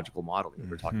conceptual and logical modeling we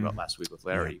were talking about last week with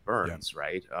Larry Burns,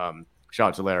 right? Shout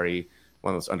out to Larry,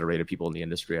 one of those underrated people in the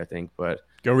industry, I think. But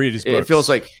go read his books. It feels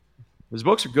like his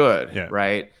books are good,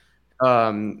 right?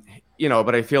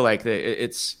 But I feel like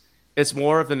it's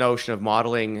more of the notion of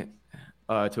modeling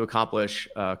to accomplish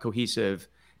cohesive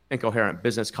and coherent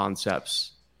business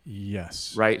concepts.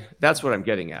 Yes. Right. That's what I'm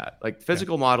getting at. Like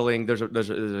physical modeling, there's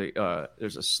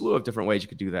a slew of different ways you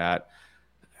could do that.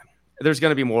 There's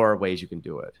going to be more ways you can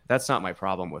do it. That's not my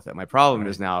problem with it. My problem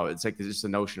is now it's like there's just the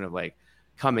notion of like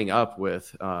coming up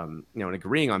with and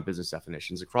agreeing on business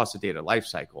definitions across the data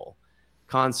lifecycle,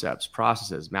 concepts,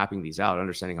 processes, mapping these out,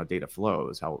 understanding how data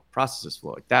flows, how processes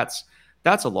flow. Like that's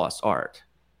a lost art.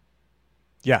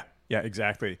 Yeah,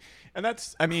 exactly. And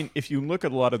if you look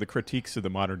at a lot of the critiques of the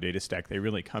modern data stack, they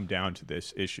really come down to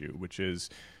this issue, which is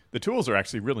the tools are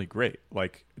actually really great.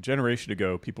 Like a generation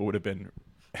ago, people would have been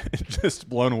just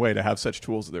blown away to have such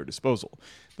tools at their disposal.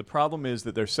 The problem is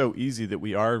that they're so easy that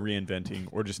we are reinventing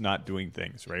or just not doing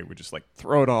things, right? We just like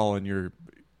throw it all in your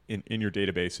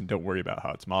database and don't worry about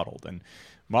how it's modeled. And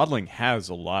modeling has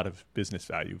a lot of business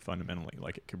value fundamentally.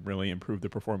 Like it can really improve the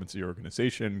performance of your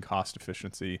organization, cost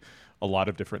efficiency, a lot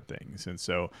of different things. And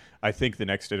so I think the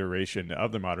next iteration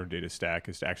of the modern data stack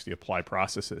is to actually apply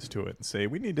processes to it and say,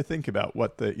 we need to think about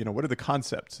what are the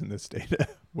concepts in this data?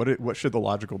 What should the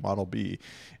logical model be?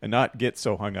 And not get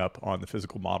so hung up on the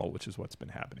physical model, which is what's been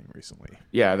happening recently.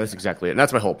 Yeah, that's exactly it. And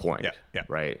that's my whole point. Yeah.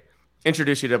 Right.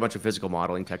 Introduce you to a bunch of physical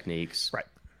modeling techniques. Right.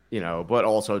 But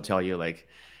also tell you, like,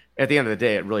 at the end of the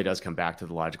day, it really does come back to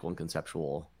the logical and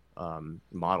conceptual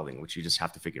modeling, which you just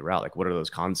have to figure out. Like, what are those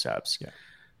concepts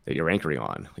that you're anchoring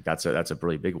on? Like, that's a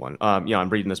really big one. I'm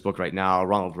reading this book right now.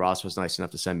 Ronald Ross was nice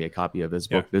enough to send me a copy of his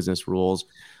book, Business Rules.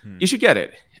 You should get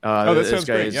it. That sounds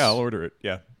great. Yeah, I'll order it.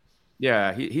 Yeah.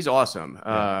 Yeah, he's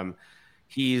awesome.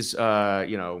 He's, he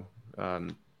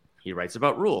writes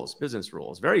about rules, business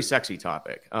rules. Very sexy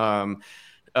topic. I'm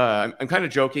kind of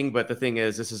joking, but the thing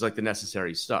is, this is like the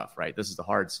necessary stuff, right? This is the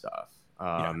hard stuff.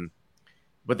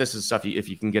 But this is stuff, if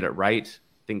you can get it right,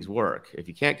 things work. If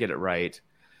you can't get it right,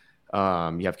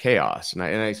 you have chaos. And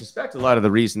I suspect a lot of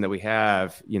the reason that we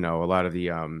have, a lot of the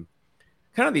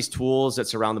kind of these tools that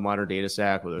surround the modern data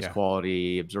stack, whether it's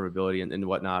quality, observability, and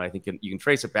whatnot, I think you can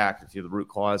trace it back to the root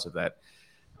cause of that.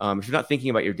 If you're not thinking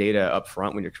about your data up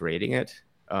front when you're creating it,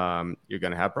 you're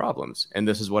going to have problems. And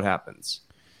this is what happens.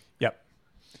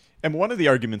 And one of the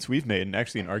arguments we've made, and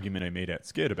actually an argument I made at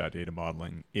Skid about data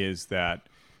modeling, is that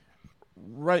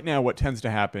right now what tends to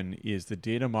happen is the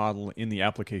data model in the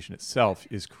application itself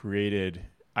is created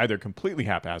either completely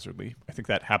haphazardly. I think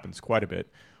that happens quite a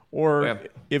bit. Or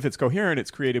if it's coherent,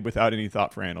 it's created without any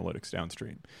thought for analytics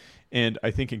downstream. And I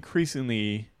think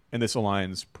increasingly, and this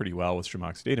aligns pretty well with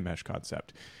Zhamak's data mesh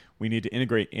concept, we need to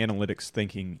integrate analytics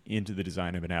thinking into the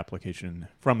design of an application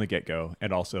from the get-go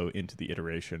and also into the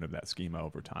iteration of that schema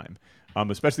over time.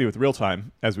 Especially with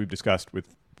real-time, as we've discussed with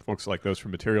folks like those from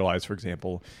Materialize, for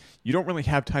example, you don't really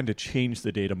have time to change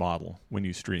the data model when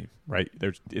you stream, right?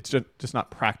 It's just not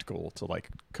practical to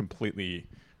like completely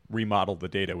remodel the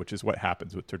data, which is what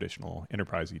happens with traditional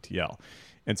enterprise ETL.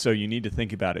 And so you need to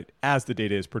think about it as the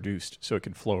data is produced so it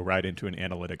can flow right into an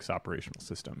analytics operational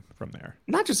system from there.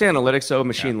 Not just analytics, though,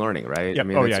 machine learning, right? Yeah.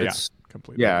 It's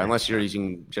completely. Yeah, unless you're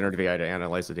using generative AI to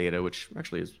analyze the data, which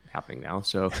actually is happening now.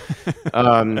 So,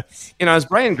 as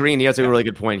Brian Green, he has a really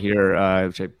good point here,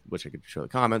 which I could show the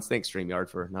comments. Thanks, StreamYard,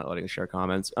 for not letting us share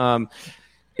comments.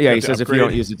 He says if you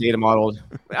don't use the data model,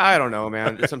 I don't know,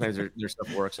 man. Sometimes their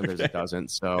stuff works, sometimes it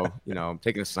doesn't. So, I'm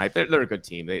taking a snipe. They're a good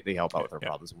team. They help out with our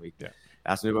problems, and we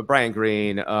asked me. But Brian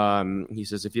Green, he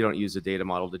says if you don't use the data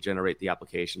model to generate the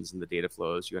applications and the data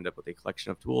flows, you end up with a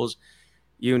collection of tools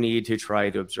you need to try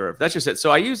to observe. That's just it.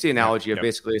 So I use the analogy of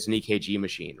basically it's an EKG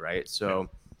machine, right? So,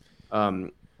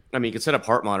 you can set up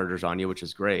heart monitors on you, which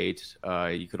is great.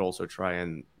 You could also try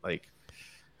and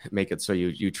make it so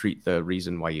you treat the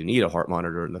reason why you need a heart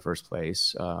monitor in the first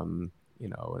place. So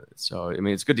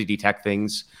it's good to detect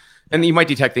things, and you might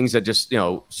detect things that just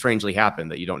strangely happen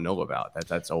that you don't know about.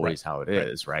 That's always how it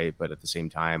is, right? But at the same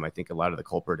time, I think a lot of the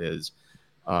culprit is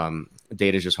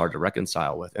data is just hard to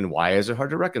reconcile with. And why is it hard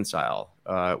to reconcile?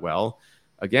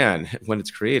 again, when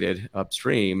it's created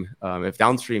upstream, if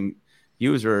downstream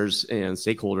users and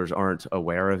stakeholders aren't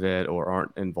aware of it or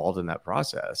aren't involved in that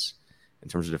process in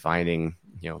terms of defining,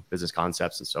 business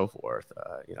concepts and so forth,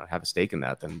 have a stake in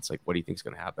that, then it's like, what do you think is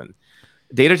going to happen?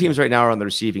 Data teams right now are on the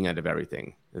receiving end of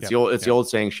everything. It's the old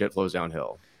saying, shit flows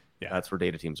downhill. Yeah. That's where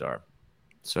data teams are.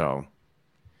 So.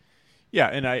 Yeah.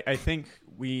 And I think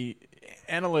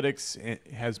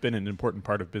analytics has been an important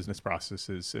part of business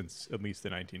processes since at least the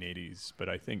 1980s. But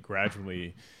I think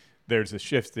gradually there's a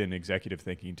shift in executive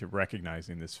thinking to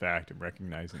recognizing this fact and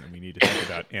recognizing that we need to think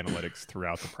about analytics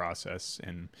throughout the process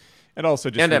and also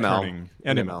just returning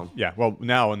ML. Yeah. Well,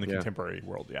 now in the contemporary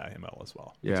world, ML as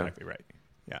well. Yeah. Exactly right.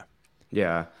 Yeah.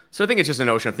 Yeah. So I think it's just a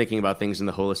notion of thinking about things in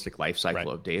the holistic life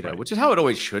cycle of data, which is how it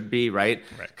always should be, right?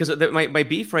 Because my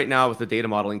beef right now with the data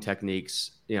modeling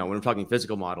techniques, when I'm talking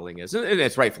physical modeling is, and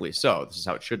it's rightfully so, this is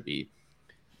how it should be,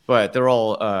 but they're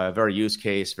all very use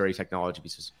case, very technology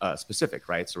specific,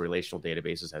 right? So relational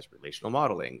databases has relational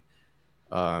modeling,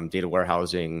 data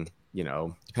warehousing,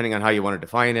 depending on how you want to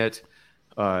define it,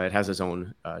 it has its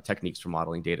own techniques for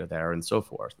modeling data there and so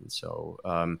forth. And so,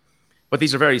 but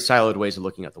these are very siloed ways of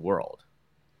looking at the world,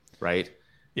 right?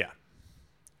 Yeah.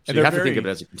 So you have to think of it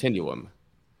as a continuum.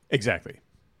 Exactly.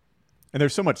 And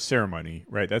there's so much ceremony,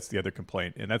 right? That's the other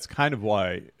complaint. And that's kind of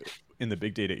why in the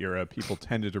big data era, people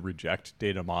tended to reject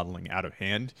data modeling out of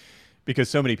hand, because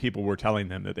so many people were telling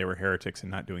them that they were heretics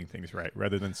and not doing things right,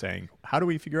 rather than saying, how do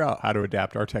we figure out how to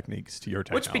adapt our techniques to your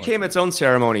technology? Which became its own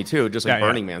ceremony too, just like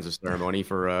Burning Man's a ceremony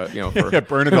for, for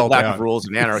burn it all lack down. of rules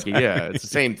and anarchy. Yeah, it's the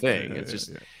same thing. It's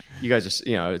just... You guys just,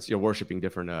 you're worshiping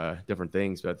different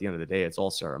things, but at the end of the day, it's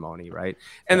all ceremony, right?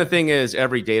 And the thing is,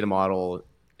 every data model,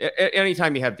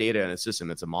 anytime you have data in a system,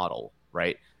 it's a model,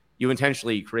 right? You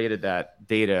intentionally created that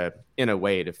data in a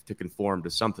way to conform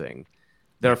to something.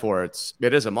 Therefore,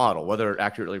 it is a model. Whether it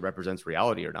accurately represents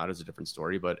reality or not is a different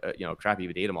story. But a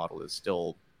crappy data model is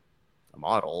still a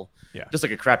model. Yeah. Just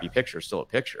like a crappy picture is still a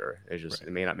picture.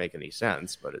 It may not make any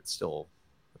sense, but it's still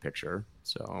a picture.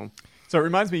 So it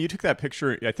reminds me, you took that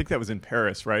picture, I think that was in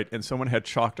Paris, right? And someone had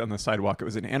chalked on the sidewalk, it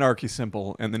was an anarchy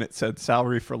symbol, and then it said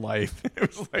salary for life. It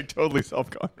was like totally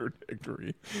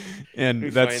self-contradictory.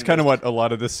 And that's kind of what a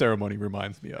lot of this ceremony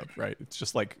reminds me of, right? It's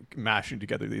just like mashing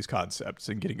together these concepts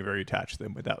and getting very attached to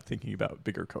them without thinking about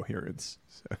bigger coherence.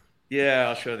 So. Yeah,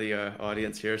 I'll show the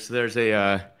audience here. So there's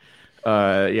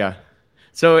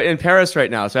So in Paris right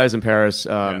now, so I was in Paris,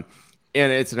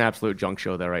 and it's an absolute junk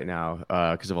show there right now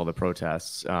because of all the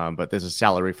protests. But there's a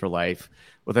salary for life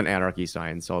with an anarchy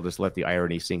sign. So I'll just let the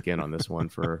irony sink in on this one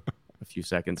for a few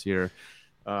seconds here.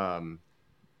 The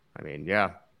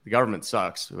government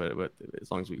sucks, but as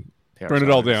long as we pay burn it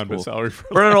all down, but salary for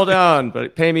life. Burn it all down,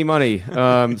 but pay me money.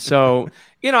 Shout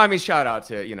out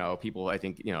to, people, I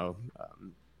think,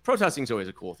 protesting is always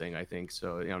a cool thing, I think.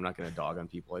 So, I'm not going to dog on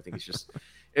people. I think it's just,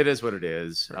 it is what it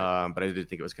is. But I did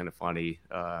think it was kind of funny.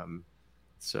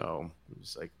 So I'm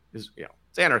just like, it's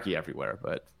anarchy everywhere,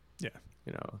 but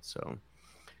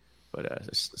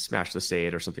smash the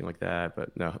state or something like that,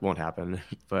 but no, it won't happen.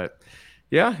 But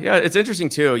it's interesting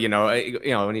too.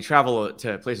 When you travel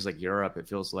to places like Europe, it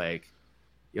feels like,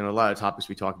 a lot of topics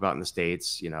we talk about in the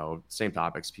States, same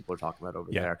topics people are talking about over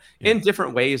there in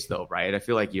different ways though. Right. I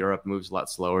feel like Europe moves a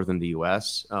lot slower than the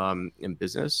US in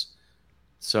business.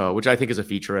 So, which I think is a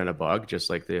feature and a bug, just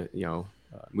like the,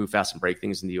 move fast and break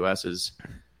things in the US is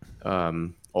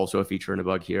also a feature and a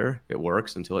bug here. It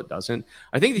works until it doesn't.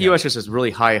 I think the US just has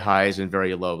really high highs and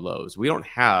very low lows. We don't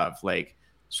have like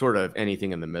sort of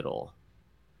anything in the middle.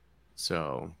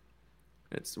 So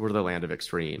we're the land of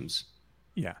extremes.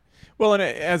 Yeah. Well, and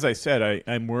as I said,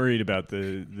 I'm worried about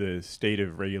the state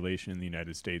of regulation in the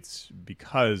United States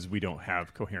because we don't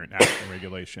have coherent national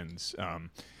regulations.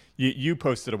 You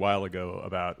posted a while ago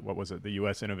about, what was it, the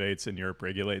U.S. innovates and Europe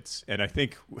regulates. And I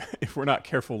think if we're not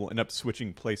careful, we'll end up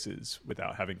switching places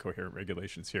without having coherent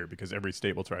regulations here, because every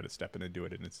state will try to step in and do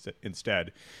it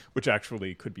instead, which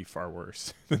actually could be far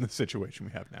worse than the situation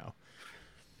we have now.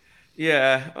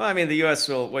 Yeah. Well, the U.S.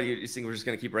 will, what, you think we're just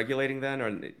going to keep regulating then? Or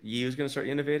the EU is going to start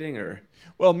innovating? Or?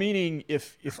 Well, meaning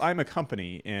if I'm a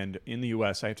company and in the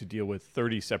U.S. I have to deal with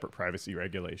 30 separate privacy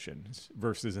regulations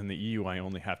versus in the EU I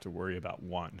only have to worry about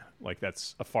one. Like,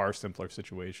 that's a far simpler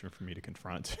situation for me to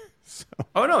confront. So.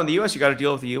 Oh, no. In the U.S. you got to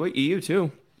deal with the EU too.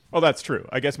 Oh, that's true.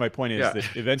 I guess my point is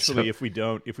that eventually if we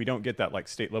don't get that like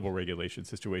state level regulation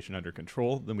situation under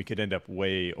control, then we could end up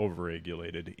way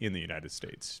overregulated in the United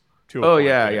States. For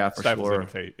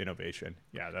sure. Innovation.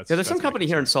 There's some company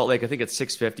here in Salt Lake. I think it's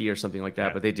 650 or something like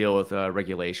that. But they deal with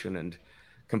regulation and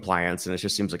compliance, and it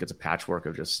just seems like it's a patchwork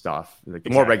of just stuff. Like the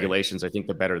more regulations, I think,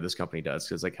 the better this company does.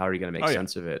 Because like, how are you going to make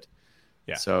sense of it?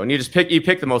 Yeah. So, and you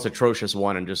pick the most atrocious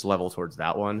one and just level towards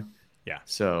that one. Yeah.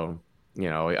 So,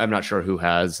 I'm not sure who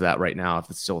has that right now, if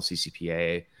it's still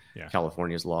CCPA, Yeah.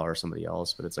 California's law, or somebody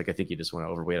else. But it's like, I think you just want to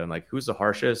overweight on like who's the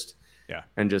harshest, Yeah.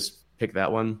 and just pick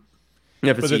that one. And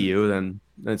if it's EU, then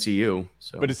it's EU.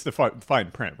 So, but it's the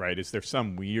fine print, right? Is there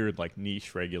some weird like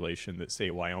niche regulation that say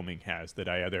Wyoming has that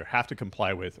I either have to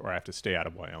comply with or I have to stay out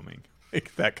of Wyoming?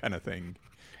 Like that kind of thing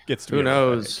gets to be who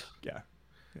knows? Yeah.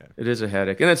 Yeah. It is a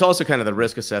headache, and it's also kind of the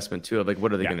risk assessment too. Of like,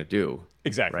 what are they going to do?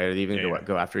 Exactly. Right? Are they even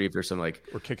go after you if there's some like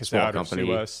or kick us small out company? Or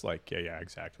sue us? Like, yeah,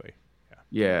 exactly.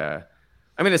 Yeah.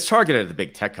 I mean, it's targeted at the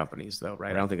big tech companies, though,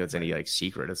 right? I don't think that's any like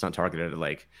secret. It's not targeted at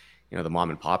like, the mom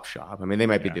and pop shop. I mean, they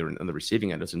might be on the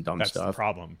receiving end of some dumb That's stuff. The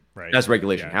problem, right? As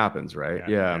regulation happens, right?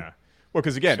 Yeah. Well,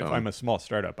 because again, if I'm a small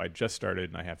startup, I just started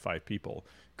and I have 5 people,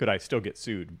 could I still get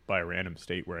sued by a random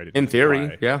state where I didn't? In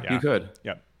theory, you could.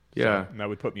 Yep. Yeah. So, and that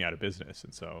would put me out of business,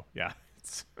 and so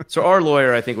So our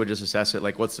lawyer, I think, would just assess it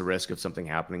like, what's the risk of something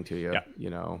happening to you?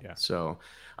 Yeah. So,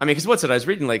 I mean, because what's it? I was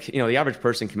reading like, the average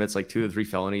person commits like 2 to 3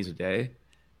 felonies a day.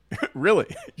 Really?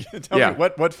 Tell me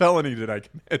what felony did I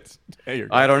commit today?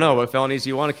 I don't know what felonies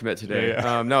you want to commit today.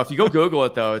 Yeah. No, if you go Google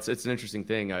it though, it's an interesting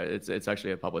thing. It's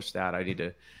actually a published stat. I need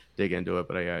to dig into it,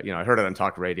 but I heard it on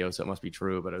talk radio, so it must be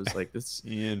true. But I was like,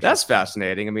 that's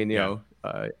fascinating. I mean,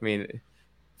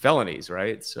 felonies,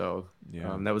 right? So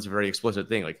that was a very explicit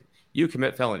thing. Like, you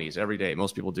commit felonies every day.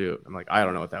 Most people do. I'm like, I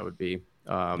don't know what that would be.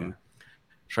 Try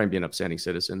and be an upstanding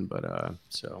citizen, but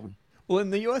so. Well,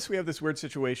 in the U.S., we have this weird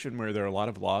situation where there are a lot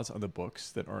of laws on the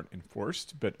books that aren't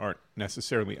enforced, but aren't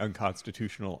necessarily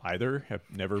unconstitutional either, have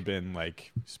never been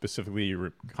like specifically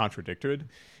contradicted.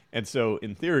 And so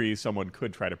in theory, someone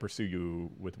could try to pursue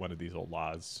you with one of these old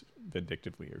laws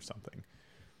vindictively or something.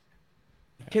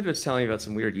 A kid was telling me about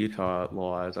some weird Utah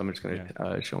laws. I'm just going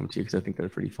to show them to you because I think they're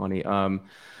pretty funny.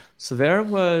 So there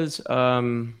was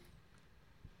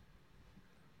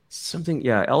something,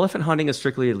 elephant hunting is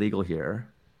strictly illegal here.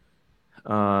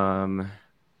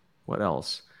 What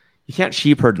else? You can't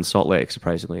sheep herd in Salt Lake,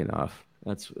 surprisingly enough.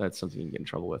 That's something you can get in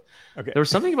trouble with. Okay. There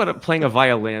was something about it playing a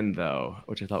violin, though,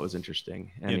 which I thought was interesting.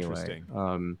 Anyway, I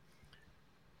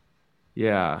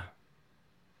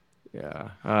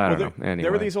don't know. Anyway.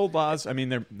 There were these old laws. I mean,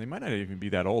 they might not even be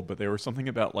that old, but they were something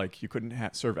about like you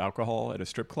couldn't serve alcohol at a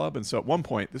strip club. And so at one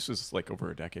point, this was like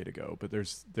over a decade ago, but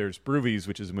there's Broovies,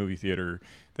 which is a movie theater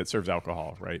that serves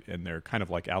alcohol, right? And they're kind of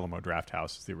like Alamo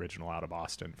Drafthouse is the original out of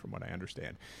Boston, from what I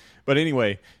understand. But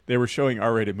anyway, they were showing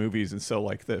R-rated movies, and so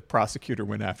like the prosecutor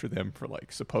went after them for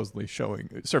like supposedly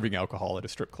serving alcohol at a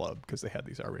strip club because they had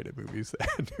these R-rated movies that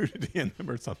had nudity in them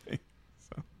or something.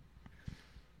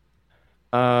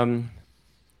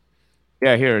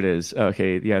 Here it is.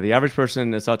 Okay, the average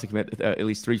person is thought to commit at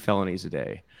least 3 felonies a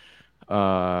day.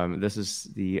 This is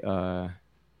the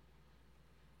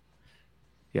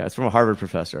it's from a Harvard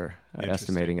professor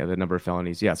estimating the number of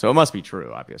felonies. Yeah, so it must be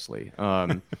true, obviously.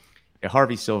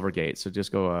 Harvey Silvergate. So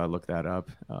just go look that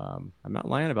up. I'm not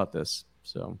lying about this.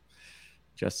 So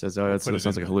Jess says, "Oh, that sounds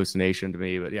like a hallucination to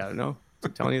me," but no,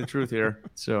 I'm telling you the truth here.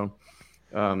 So,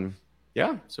 So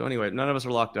anyway, none of us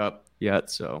are locked up yet.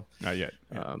 So not yet.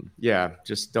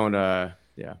 Just don't.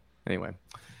 Anyway,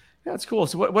 it's cool.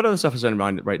 So what other stuff is on your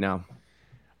mind right now?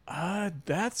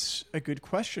 That's a good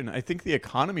question. I think the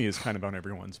economy is kind of on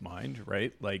everyone's mind,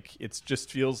 right? Like it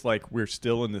just feels like we're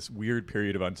still in this weird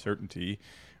period of uncertainty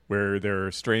where there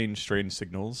are strange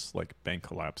signals like bank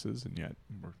collapses, and yet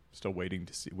we're still waiting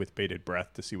to see with bated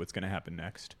breath to see what's going to happen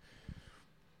next.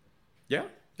 Yeah,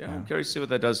 I'm curious to see what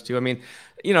that does too. I mean,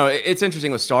 it's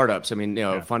interesting with startups. I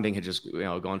mean, funding had just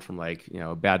gone from like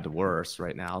bad to worse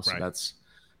right now, so that's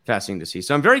fascinating to see.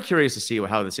 So I'm very curious to see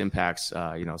how this impacts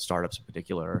startups in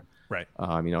particular, right?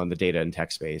 In the data and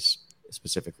tech space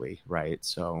specifically, right?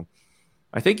 So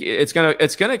I think it's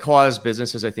gonna cause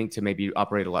businesses, I think, to maybe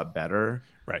operate a lot better.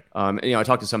 Right. I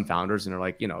talked to some founders and they're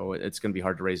like, it's going to be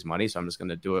hard to raise money, so I'm just going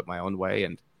to do it my own way.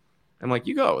 And I'm like,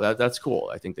 you go. That's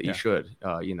cool. I think that you should.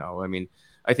 I mean,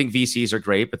 I think VCs are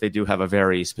great, but they do have a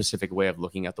very specific way of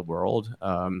looking at the world.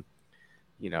 And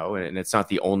it's not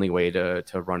the only way to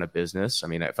run a business. I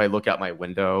mean, if I look out my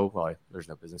window, there's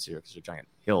no business here because there's a giant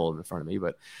hill in front of me.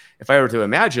 But if I were to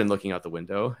imagine looking out the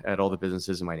window at all the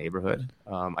businesses in my neighborhood,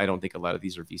 I don't think a lot of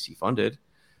these are VC funded.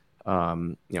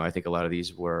 I think a lot of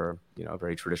these were,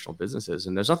 very traditional businesses,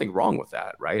 and there's nothing wrong with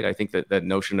that, right? I think that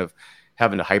notion of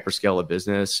having to hyperscale a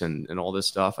business and all this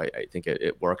stuff, I think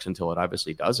it works until it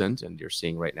obviously doesn't. And you're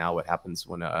seeing right now what happens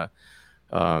when the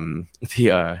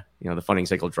funding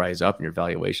cycle dries up and your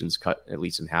valuations cut at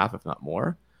least in half, if not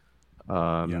more.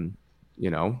 Now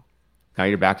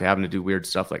you're back to having to do weird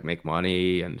stuff like make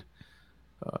money and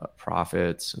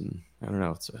profits and I don't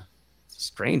know. It's a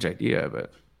strange idea,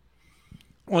 but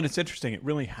Well, and it's interesting. It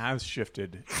really has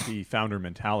shifted the founder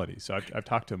mentality. So I've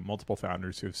talked to multiple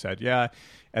founders who have said, yeah,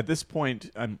 at this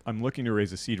point, I'm looking to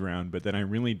raise a seed round, but then I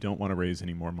really don't want to raise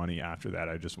any more money after that.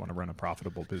 I just want to run a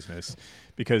profitable business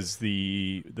because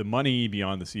the money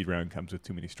beyond the seed round comes with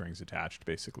too many strings attached,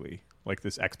 basically, like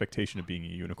this expectation of being a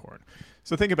unicorn.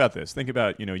 So think about this. Think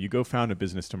about, you go found a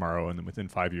business tomorrow, and then within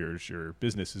 5 years, your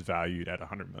business is valued at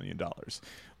 $100 million.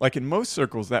 Like in most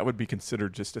circles, that would be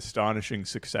considered just astonishing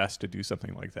success to do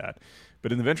something like that.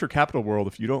 But in the venture capital world,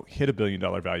 if you don't hit $1 billion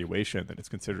valuation, then it's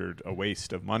considered a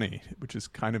waste of money, which is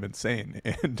kind of insane.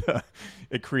 And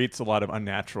it creates a lot of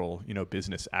unnatural,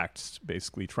 business acts,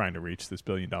 basically trying to reach this $1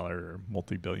 billion or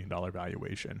multi-billion dollar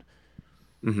valuation.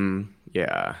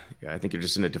 Yeah. I think you're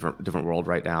just in a different world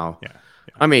right now. Yeah.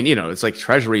 I mean, it's like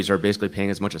treasuries are basically paying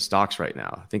as much as stocks right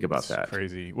now. Think about that.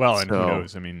 Crazy. Well, and who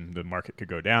knows? I mean, the market could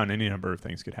go down. Any number of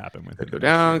things could happen with it. Could go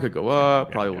down, could go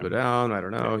up, probably will go down. I don't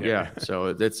know. Yeah.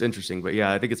 So it's interesting. But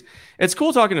yeah, I think it's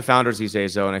cool talking to founders these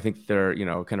days, though. And I think they're,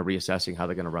 kind of reassessing how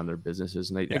they're going to run their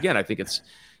businesses. And again, I think it's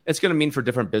going to mean for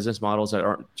different business models that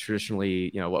aren't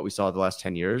traditionally, what we saw the last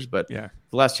 10 years. But the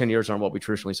last 10 years aren't what we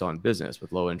traditionally saw in business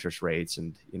with low interest rates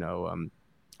and,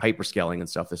 hyperscaling and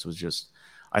stuff.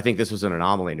 I think this was an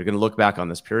anomaly. And you're going to look back on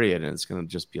this period and it's going to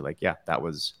just be like, yeah, that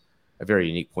was a very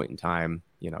unique point in time,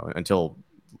 until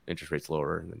interest rates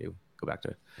lower and then you go back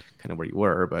to kind of where you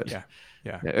were. But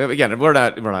again, we're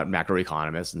not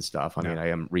macroeconomists and stuff. I mean, I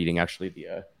am reading actually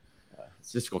the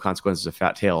Statistical Consequences of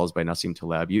Fat Tails by Nassim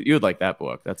Taleb. You would like that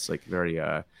book. That's like very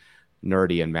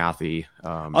nerdy and mathy.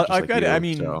 I've got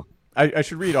it. I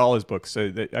should read all his books.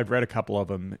 I've read a couple of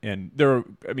them, and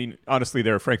honestly,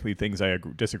 there are frankly things I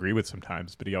disagree with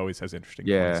sometimes, but he always has interesting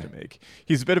points to make.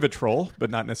 He's a bit of a troll, but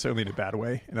not necessarily in a bad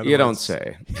way. You don't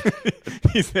say.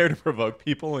 He's there to provoke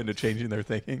people into changing their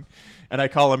thinking. And I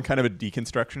call him kind of a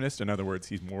deconstructionist. In other words,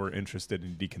 he's more interested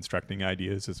in deconstructing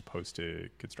ideas as opposed to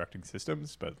constructing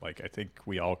systems. But I think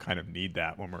we all kind of need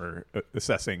that when we're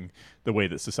assessing the way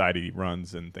that society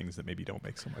runs and things that maybe don't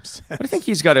make so much sense. But I think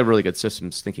he's got a really good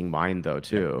systems thinking mind, though,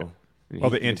 too. Well,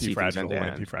 the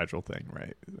anti-fragile thing,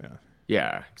 right?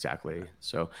 Yeah, exactly.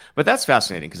 So, but that's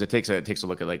fascinating because it takes a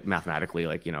look at mathematically,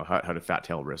 how do fat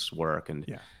tail risks work, and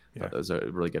that was a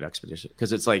really good expedition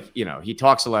because it's he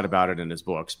talks a lot about it in his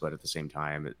books, but at the same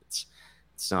time, it's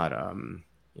not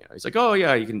he's like, oh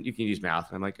yeah, you can use math,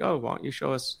 and I'm like, oh, why don't you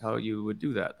show us how you would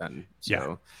do that then?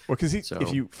 Well, because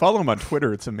if you follow him on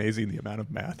Twitter, it's amazing the amount of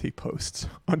math he posts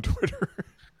on Twitter.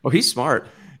 Well, he's smart.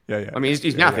 Yeah. I mean,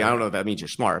 he's mathy. I don't know if that means you're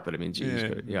smart, but I mean, he's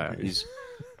good.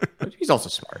 He's also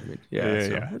smart. I mean,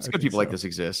 it's good people like this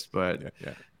exist, but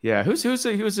who's the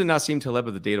Nassim Taleb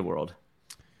of the data world?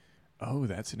 Oh,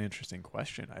 that's an interesting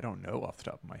question. I don't know off the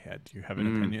top of my head. Do you have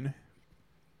an opinion?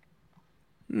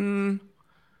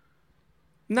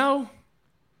 No.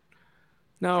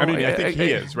 I mean, I think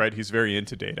he is, right? He's very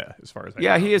into data as far as I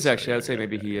know. He is actually. I would say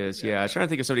maybe he is. I was trying to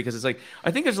think of somebody because it's I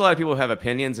think there's a lot of people who have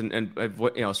opinions and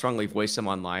strongly voice them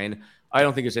online. I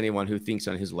don't think there's anyone who thinks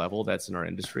on his level that's in our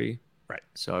industry. Right.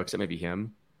 So, except maybe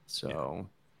him. So,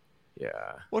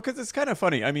 Well, because it's kind of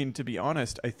funny. I mean, to be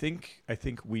honest, I think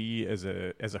we as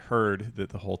a herd, that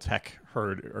the whole tech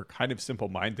herd, are kind of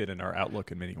simple-minded in our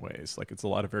outlook in many ways. It's a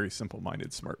lot of very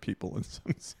simple-minded, smart people in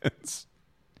some sense.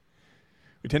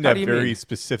 We tend to have very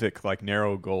specific,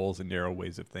 narrow goals and narrow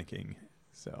ways of thinking.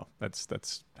 So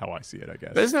that's how I see it, I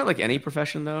guess. But isn't that like any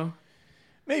profession, though?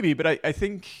 Maybe, but I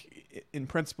think in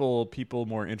principle, people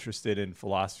more interested in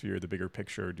philosophy or the bigger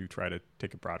picture do try to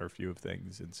take a broader view of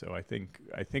things. And so I think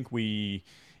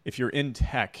if you're in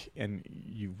tech and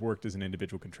you've worked as an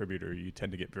individual contributor, you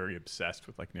tend to get very obsessed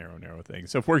with narrow things.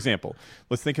 So for example,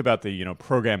 let's think about the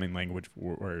programming language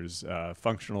whereas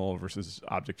functional versus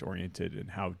object oriented and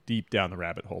how deep down the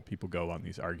rabbit hole people go on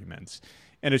these arguments.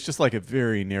 And it's just a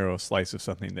very narrow slice of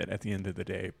something that at the end of the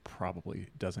day probably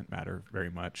doesn't matter very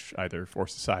much either for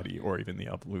society or even the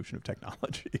evolution of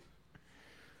technology.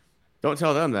 Don't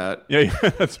tell them that. Yeah,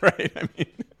 that's right. I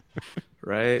mean,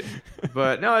 right.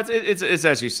 But no, it's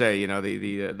as you say,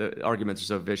 the arguments are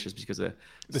so vicious because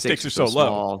the stakes are so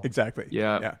low. Exactly.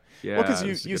 Yeah. Well,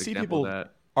 because you see people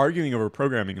arguing over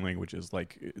programming languages.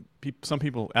 Some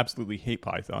people absolutely hate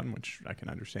Python, which I can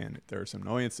understand. There are some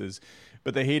annoyances,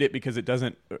 but they hate it because it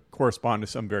doesn't correspond to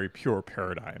some very pure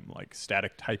paradigm like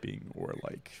static typing or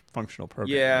functional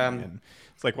programming. Yeah. And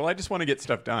it's well, I just want to get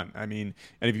stuff done. I mean,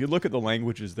 and if you look at the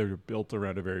languages that are built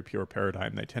around a very pure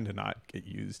paradigm, they tend to not get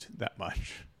used that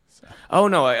much. So. Oh,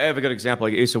 no, I have a good example. I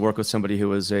used to work with somebody who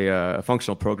was a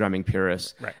functional programming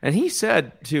purist. Right. And he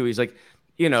said, too, he's like,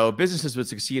 businesses would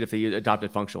succeed if they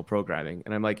adopted functional programming.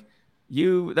 And I'm like,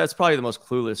 that's probably the most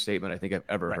clueless statement I think I've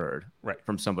ever heard Right.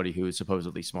 from somebody who is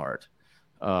supposedly smart.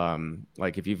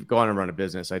 Like if you've gone and run a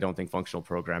business, I don't think functional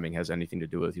programming has anything to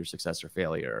do with your success or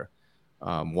failure,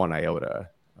 one iota.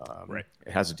 Right.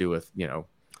 It has to do with, a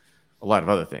lot of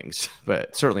other things,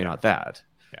 but certainly not that.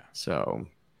 Yeah. So,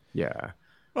 yeah.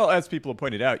 Well, as people have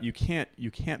pointed out, you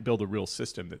can't build a real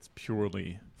system that's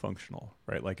purely functional,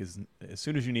 right? Like as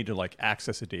soon as you need to like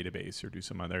access a database or do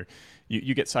some other,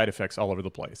 you get side effects all over the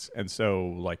place. And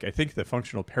so, like I think the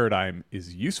functional paradigm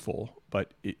is useful,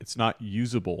 but it's not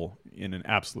usable in an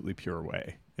absolutely pure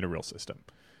way in a real system.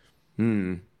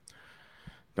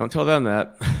 Don't tell them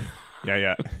that.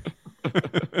 Yeah.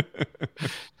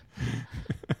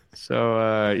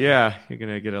 So you're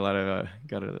gonna get a lot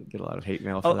of hate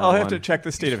mail. For that I'll have one. to check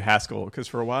the state of Haskell because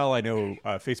for a while I know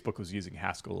Facebook was using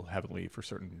Haskell heavily for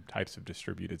certain types of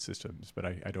distributed systems, but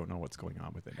I don't know what's going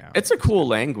on with it now. It's a cool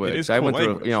language. It is I cool went through,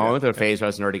 language, I went through a phase where I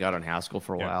was nerding out on Haskell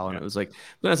for a while, and it was like,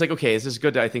 okay, this is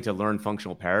good. I think to learn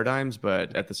functional paradigms,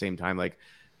 but at the same time, like,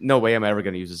 no way am I ever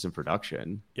going to use this in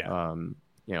production. Yeah.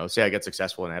 Say I get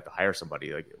successful and I have to hire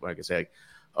somebody, like I could say, like,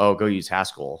 oh, go use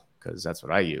Haskell because that's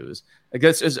what I use. I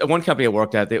guess is one company I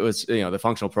worked at. It was the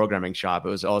functional programming shop. It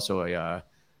was also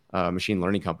a machine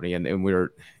learning company, and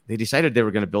they decided they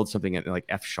were going to build something in like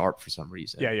F# for some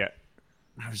reason. Yeah.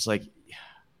 I was like,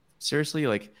 seriously,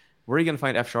 like, where are you going to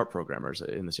find F# programmers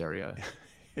in this area?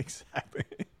 Exactly.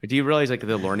 Do you realize like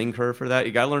the learning curve for that?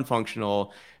 You got to learn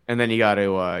functional, and then you got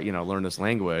to learn this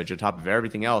language on top of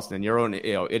everything else. And then your own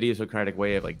idiosyncratic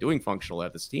way of like doing functional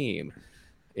at this team.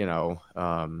 It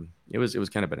was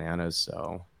kind of bananas.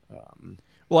 So.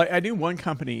 Well, I knew one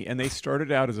company, and they started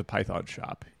out as a Python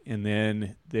shop, and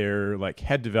then their like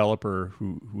head developer,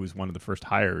 who was one of the first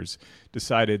hires,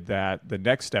 decided that the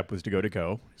next step was to go to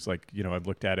Go. It's like, I've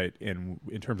looked at it, and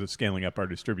in terms of scaling up our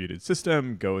distributed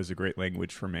system, Go is a great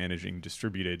language for managing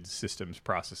distributed systems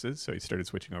processes. So he started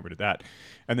switching over to that,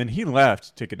 and then he left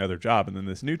to take another job, and then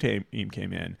this new team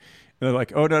came in. And they're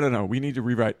like, oh, no, we need to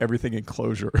rewrite everything in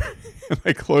Clojure.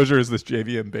 Like Clojure is this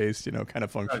JVM-based, kind of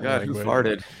functional language. Who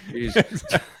farted?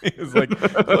 It's like,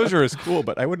 Clojure is cool,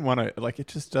 but I wouldn't want to, like, it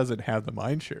just doesn't have the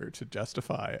mind share to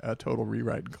justify a total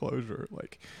rewrite in Clojure.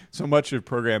 Like, so much of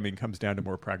programming comes down to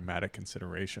more pragmatic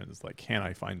considerations, like, can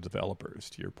I find developers,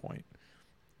 to your point,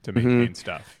 to maintain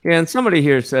stuff? Yeah, and somebody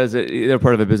here says that they're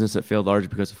part of a business that failed largely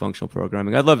because of functional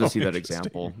programming. I'd love to see that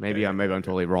example. Maybe I'm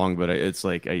totally wrong, but it's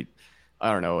like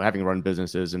I don't know, having run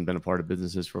businesses and been a part of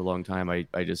businesses for a long time, I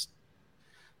just,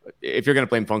 if you're going to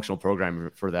blame functional programming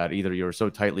for that, either your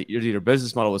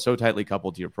business model was so tightly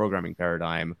coupled to your programming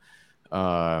paradigm,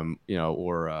 or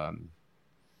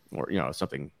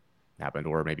something happened,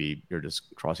 or maybe you're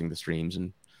just crossing the streams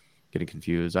and getting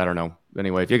confused. I don't know.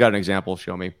 Anyway, if you got an example,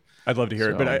 show me. I'd love to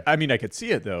hear it. But I could see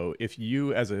it, though. If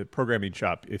you, as a programming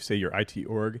shop, if, say, your IT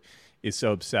org is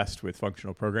so obsessed with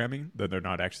functional programming that they're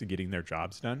not actually getting their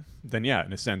jobs done, then, yeah,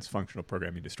 in a sense, functional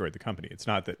programming destroyed the company. It's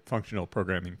not that functional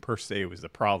programming per se was the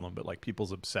problem, but like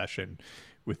people's obsession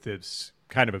with this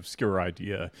kind of obscure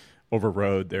idea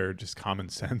overrode their just common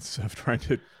sense of trying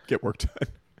to get work done.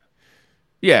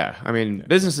 Yeah, I mean,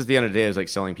 business at the end of the day is like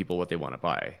selling people what they want to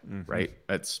buy, right?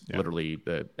 That's literally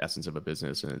the essence of a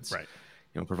business, and it's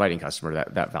providing customer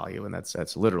that value, and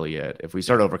that's literally it. If we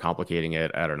start overcomplicating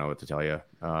it, I don't know what to tell you.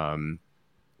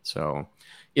 So,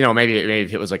 maybe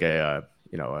if it was like a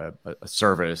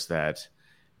service that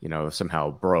somehow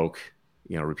broke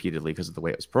repeatedly because of the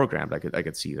way it was programmed, I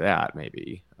could see that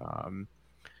maybe.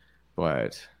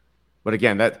 But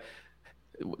again, that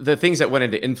the things that went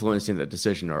into influencing the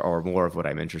decision are more of what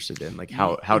I'm interested in. Like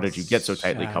how did you get so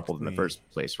tightly coupled in the first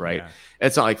place, right? Yeah.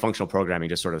 It's not like functional programming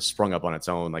just sort of sprung up on its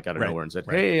own, like out of nowhere and said,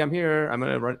 "Hey, I'm here. I'm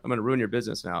gonna ruin your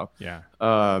business now." Yeah.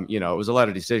 It was a lot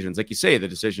of decisions. Like you say, the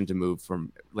decision to move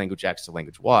from language X to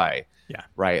language Y. Yeah.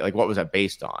 Right. Like what was that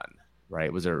based on?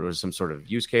 Right. Was some sort of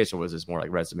use case, or was this more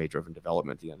like resume driven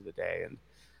development at the end of the day? And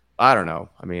I don't know.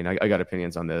 I mean, I got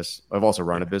opinions on this. I've also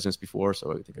run a business before,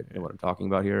 so I think I know what I'm talking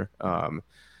about here.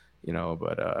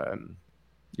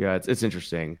 It's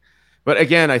interesting. But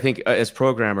again, I think as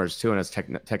programmers too, and as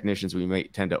technicians, we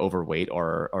might tend to overweight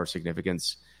our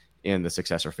significance in the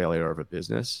success or failure of a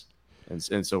business. And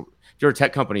so if you're a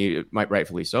tech company, it might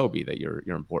rightfully so be that you're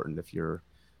important. If you're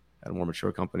at a more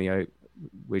mature company, I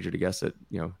wager to guess that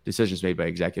decisions made by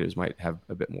executives might have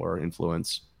a bit more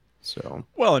influence. So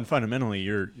Well, and fundamentally,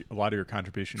 a lot of your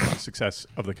contribution to the success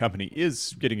of the company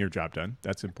is getting your job done.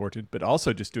 That's important, but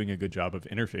also just doing a good job of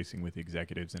interfacing with the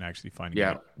executives and actually finding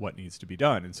yeah. out what needs to be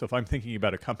done. And so, if I'm thinking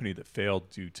about a company that failed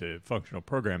due to functional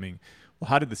programming, well,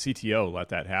 how did the CTO let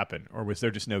that happen, or was there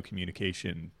just no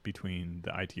communication between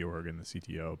the IT org and the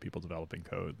CTO, people developing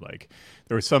code? Like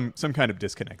there was some kind of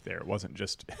disconnect there. It wasn't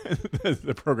just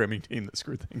the programming team that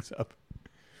screwed things up.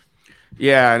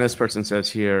 Yeah, and this person says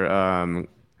here,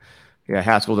 yeah,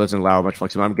 Haskell doesn't allow much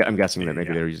flexibility. I'm guessing that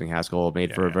maybe they're using Haskell,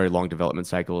 made for a very long development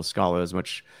cycle. Scala is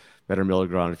much better middle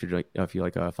ground if you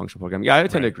like a functional programming. Yeah, I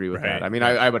tend to agree with that. I mean,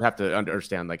 I would have to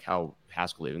understand like how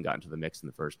Haskell even got into the mix in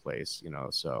the first place,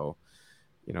 so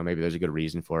maybe there's a good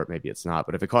reason for it, maybe it's not.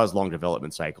 But if it caused long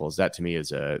development cycles, that to me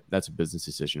that's a business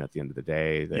decision at the end of the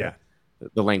day.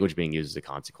 The language being used is a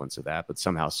consequence of that, but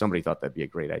somehow somebody thought that'd be a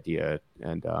great idea,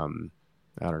 and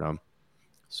I don't know.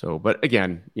 So, but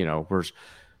again, we're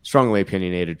strongly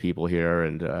opinionated people here,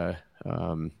 and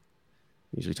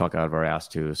usually talk out of our ass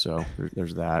too. So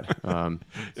there's that.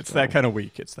 It's that kind of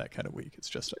week. It's that kind of week.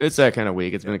 It's that kind of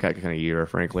week. It's been a kind of year,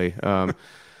 frankly.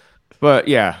 But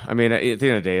yeah, I mean, at the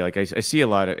end of the day, like I see a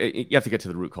lot of you have to get to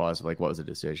the root cause of like what was the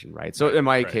decision, right? So in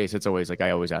my case, it's always like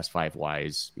I always ask 5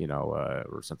 whys,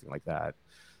 or something like that.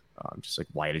 Just like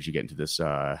why did you get into this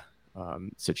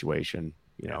situation,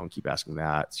 and keep asking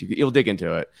that. So you'll dig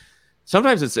into it.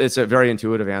 Sometimes it's a very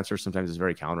intuitive answer. Sometimes it's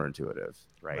very counterintuitive,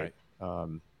 right?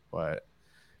 But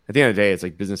at the end of the day, it's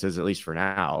like businesses, at least for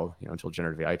now, until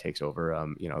generative AI takes over,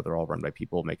 they're all run by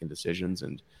people making decisions,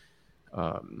 and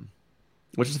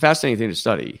which is a fascinating thing to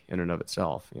study in and of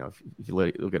itself. If you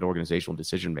look at organizational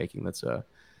decision making, that's an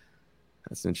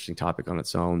interesting topic on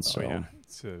its own. So yeah,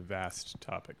 it's a vast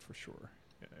topic for sure.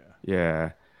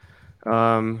 Yeah.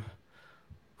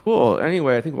 Cool.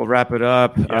 Anyway, I think we'll wrap it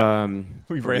up. Yeah.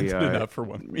 We've ranted enough for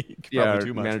 1 week. Probably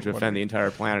too much. Managed to offend the entire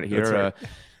planet here.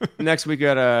 Right. Next week,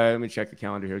 let me check the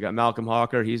calendar here. We got Malcolm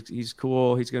Hawker. He's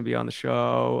cool. He's going to be on the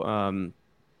show.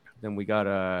 Then we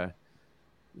got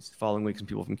this following week some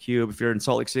people from Cube. If you're in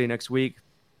Salt Lake City next week,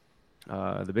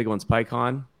 the big one's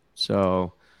PyCon.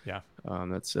 So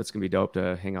that's going to be dope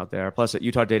to hang out there. Plus, at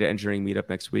Utah Data Engineering meetup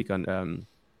next week on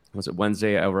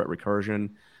Wednesday over at Recursion.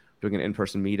 Doing an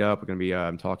in-person meetup. We're going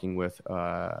to be talking with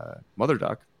Mother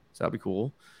Duck, so that'll be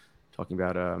cool. Talking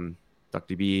about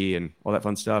DuckDB and all that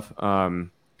fun stuff. And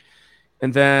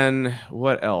then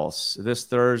what else? This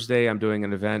Thursday, I'm doing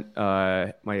an event.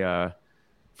 My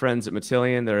friends at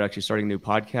Matillion, they're actually starting a new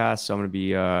podcast, so I'm going to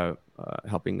be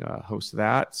helping host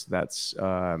that. So that's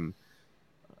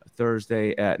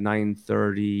Thursday at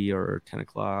 9:30 or 10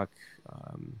 o'clock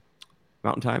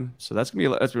Mountain Time. So that's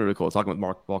going to be really cool. Talking with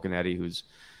Mark Balcanetti,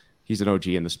 he's an OG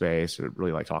in the space. I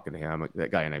really like talking to him.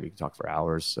 That guy and I, we can talk for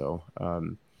hours. So,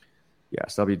 so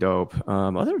that'll be dope.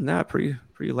 Other than that, pretty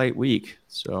light week.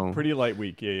 So pretty light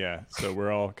week. Yeah. So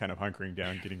we're all kind of hunkering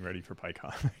down, getting ready for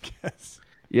PyCon, I guess.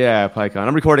 Yeah, PyCon.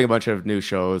 I'm recording a bunch of new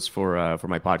shows for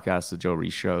my podcast, the Joe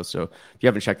Reis Show. So if you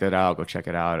haven't checked that out, go check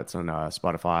it out. It's on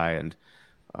Spotify and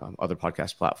other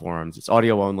podcast platforms. It's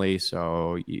audio only,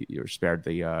 so you're spared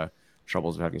the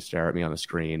troubles of having to stare at me on the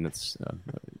screen. It's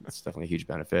definitely a huge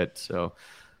benefit. So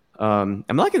I'm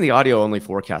liking the audio only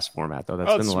forecast format though.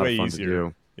 That's been a lot of fun easier to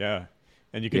do. Yeah,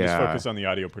 and you can just focus on the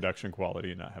audio production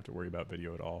quality and not have to worry about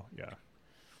video at all.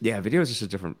 Yeah, video is just a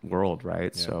different world,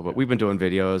 right? But we've been doing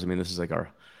videos. I mean, this is like I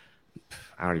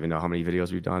don't even know how many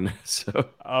videos we've done. So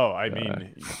I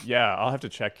mean, I'll have to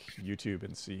check YouTube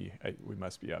and see. We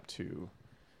must be up to,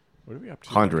 what are we up to?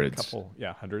 Hundreds.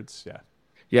 Hundreds.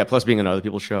 Yeah, plus being on other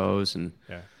people's shows and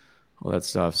all that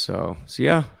stuff. So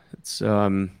yeah, it's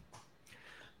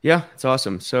it's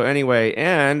awesome. So anyway,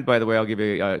 and by the way, I'll give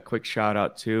you a quick shout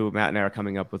out to Matt and I are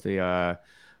coming up with a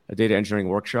data engineering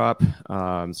workshop.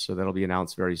 So that'll be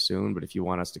announced very soon. But if you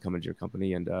want us to come into your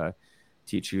company and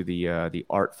teach you the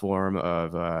art form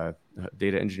of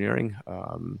data engineering,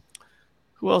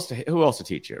 who else to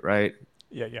teach it, right?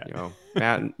 Yeah.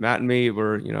 Matt and me,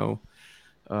 we're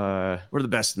the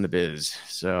best in the biz.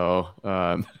 So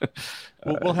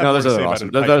we'll have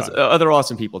there's other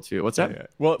awesome people too. What's that? Yeah.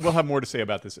 We'll have more to say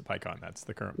about this at PyCon. That's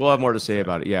the current. We'll have more to say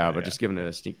about it. But just giving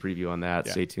a sneak preview on that.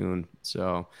 Stay tuned.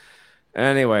 So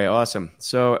anyway, awesome.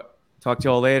 So talk to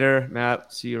you all later.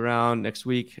 Matt, see you around next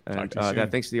week. And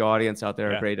thanks to the audience out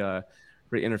there. Great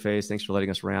interface. Thanks for letting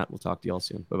us rant. We'll talk to you all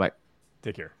soon. Bye-bye.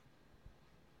 Take care.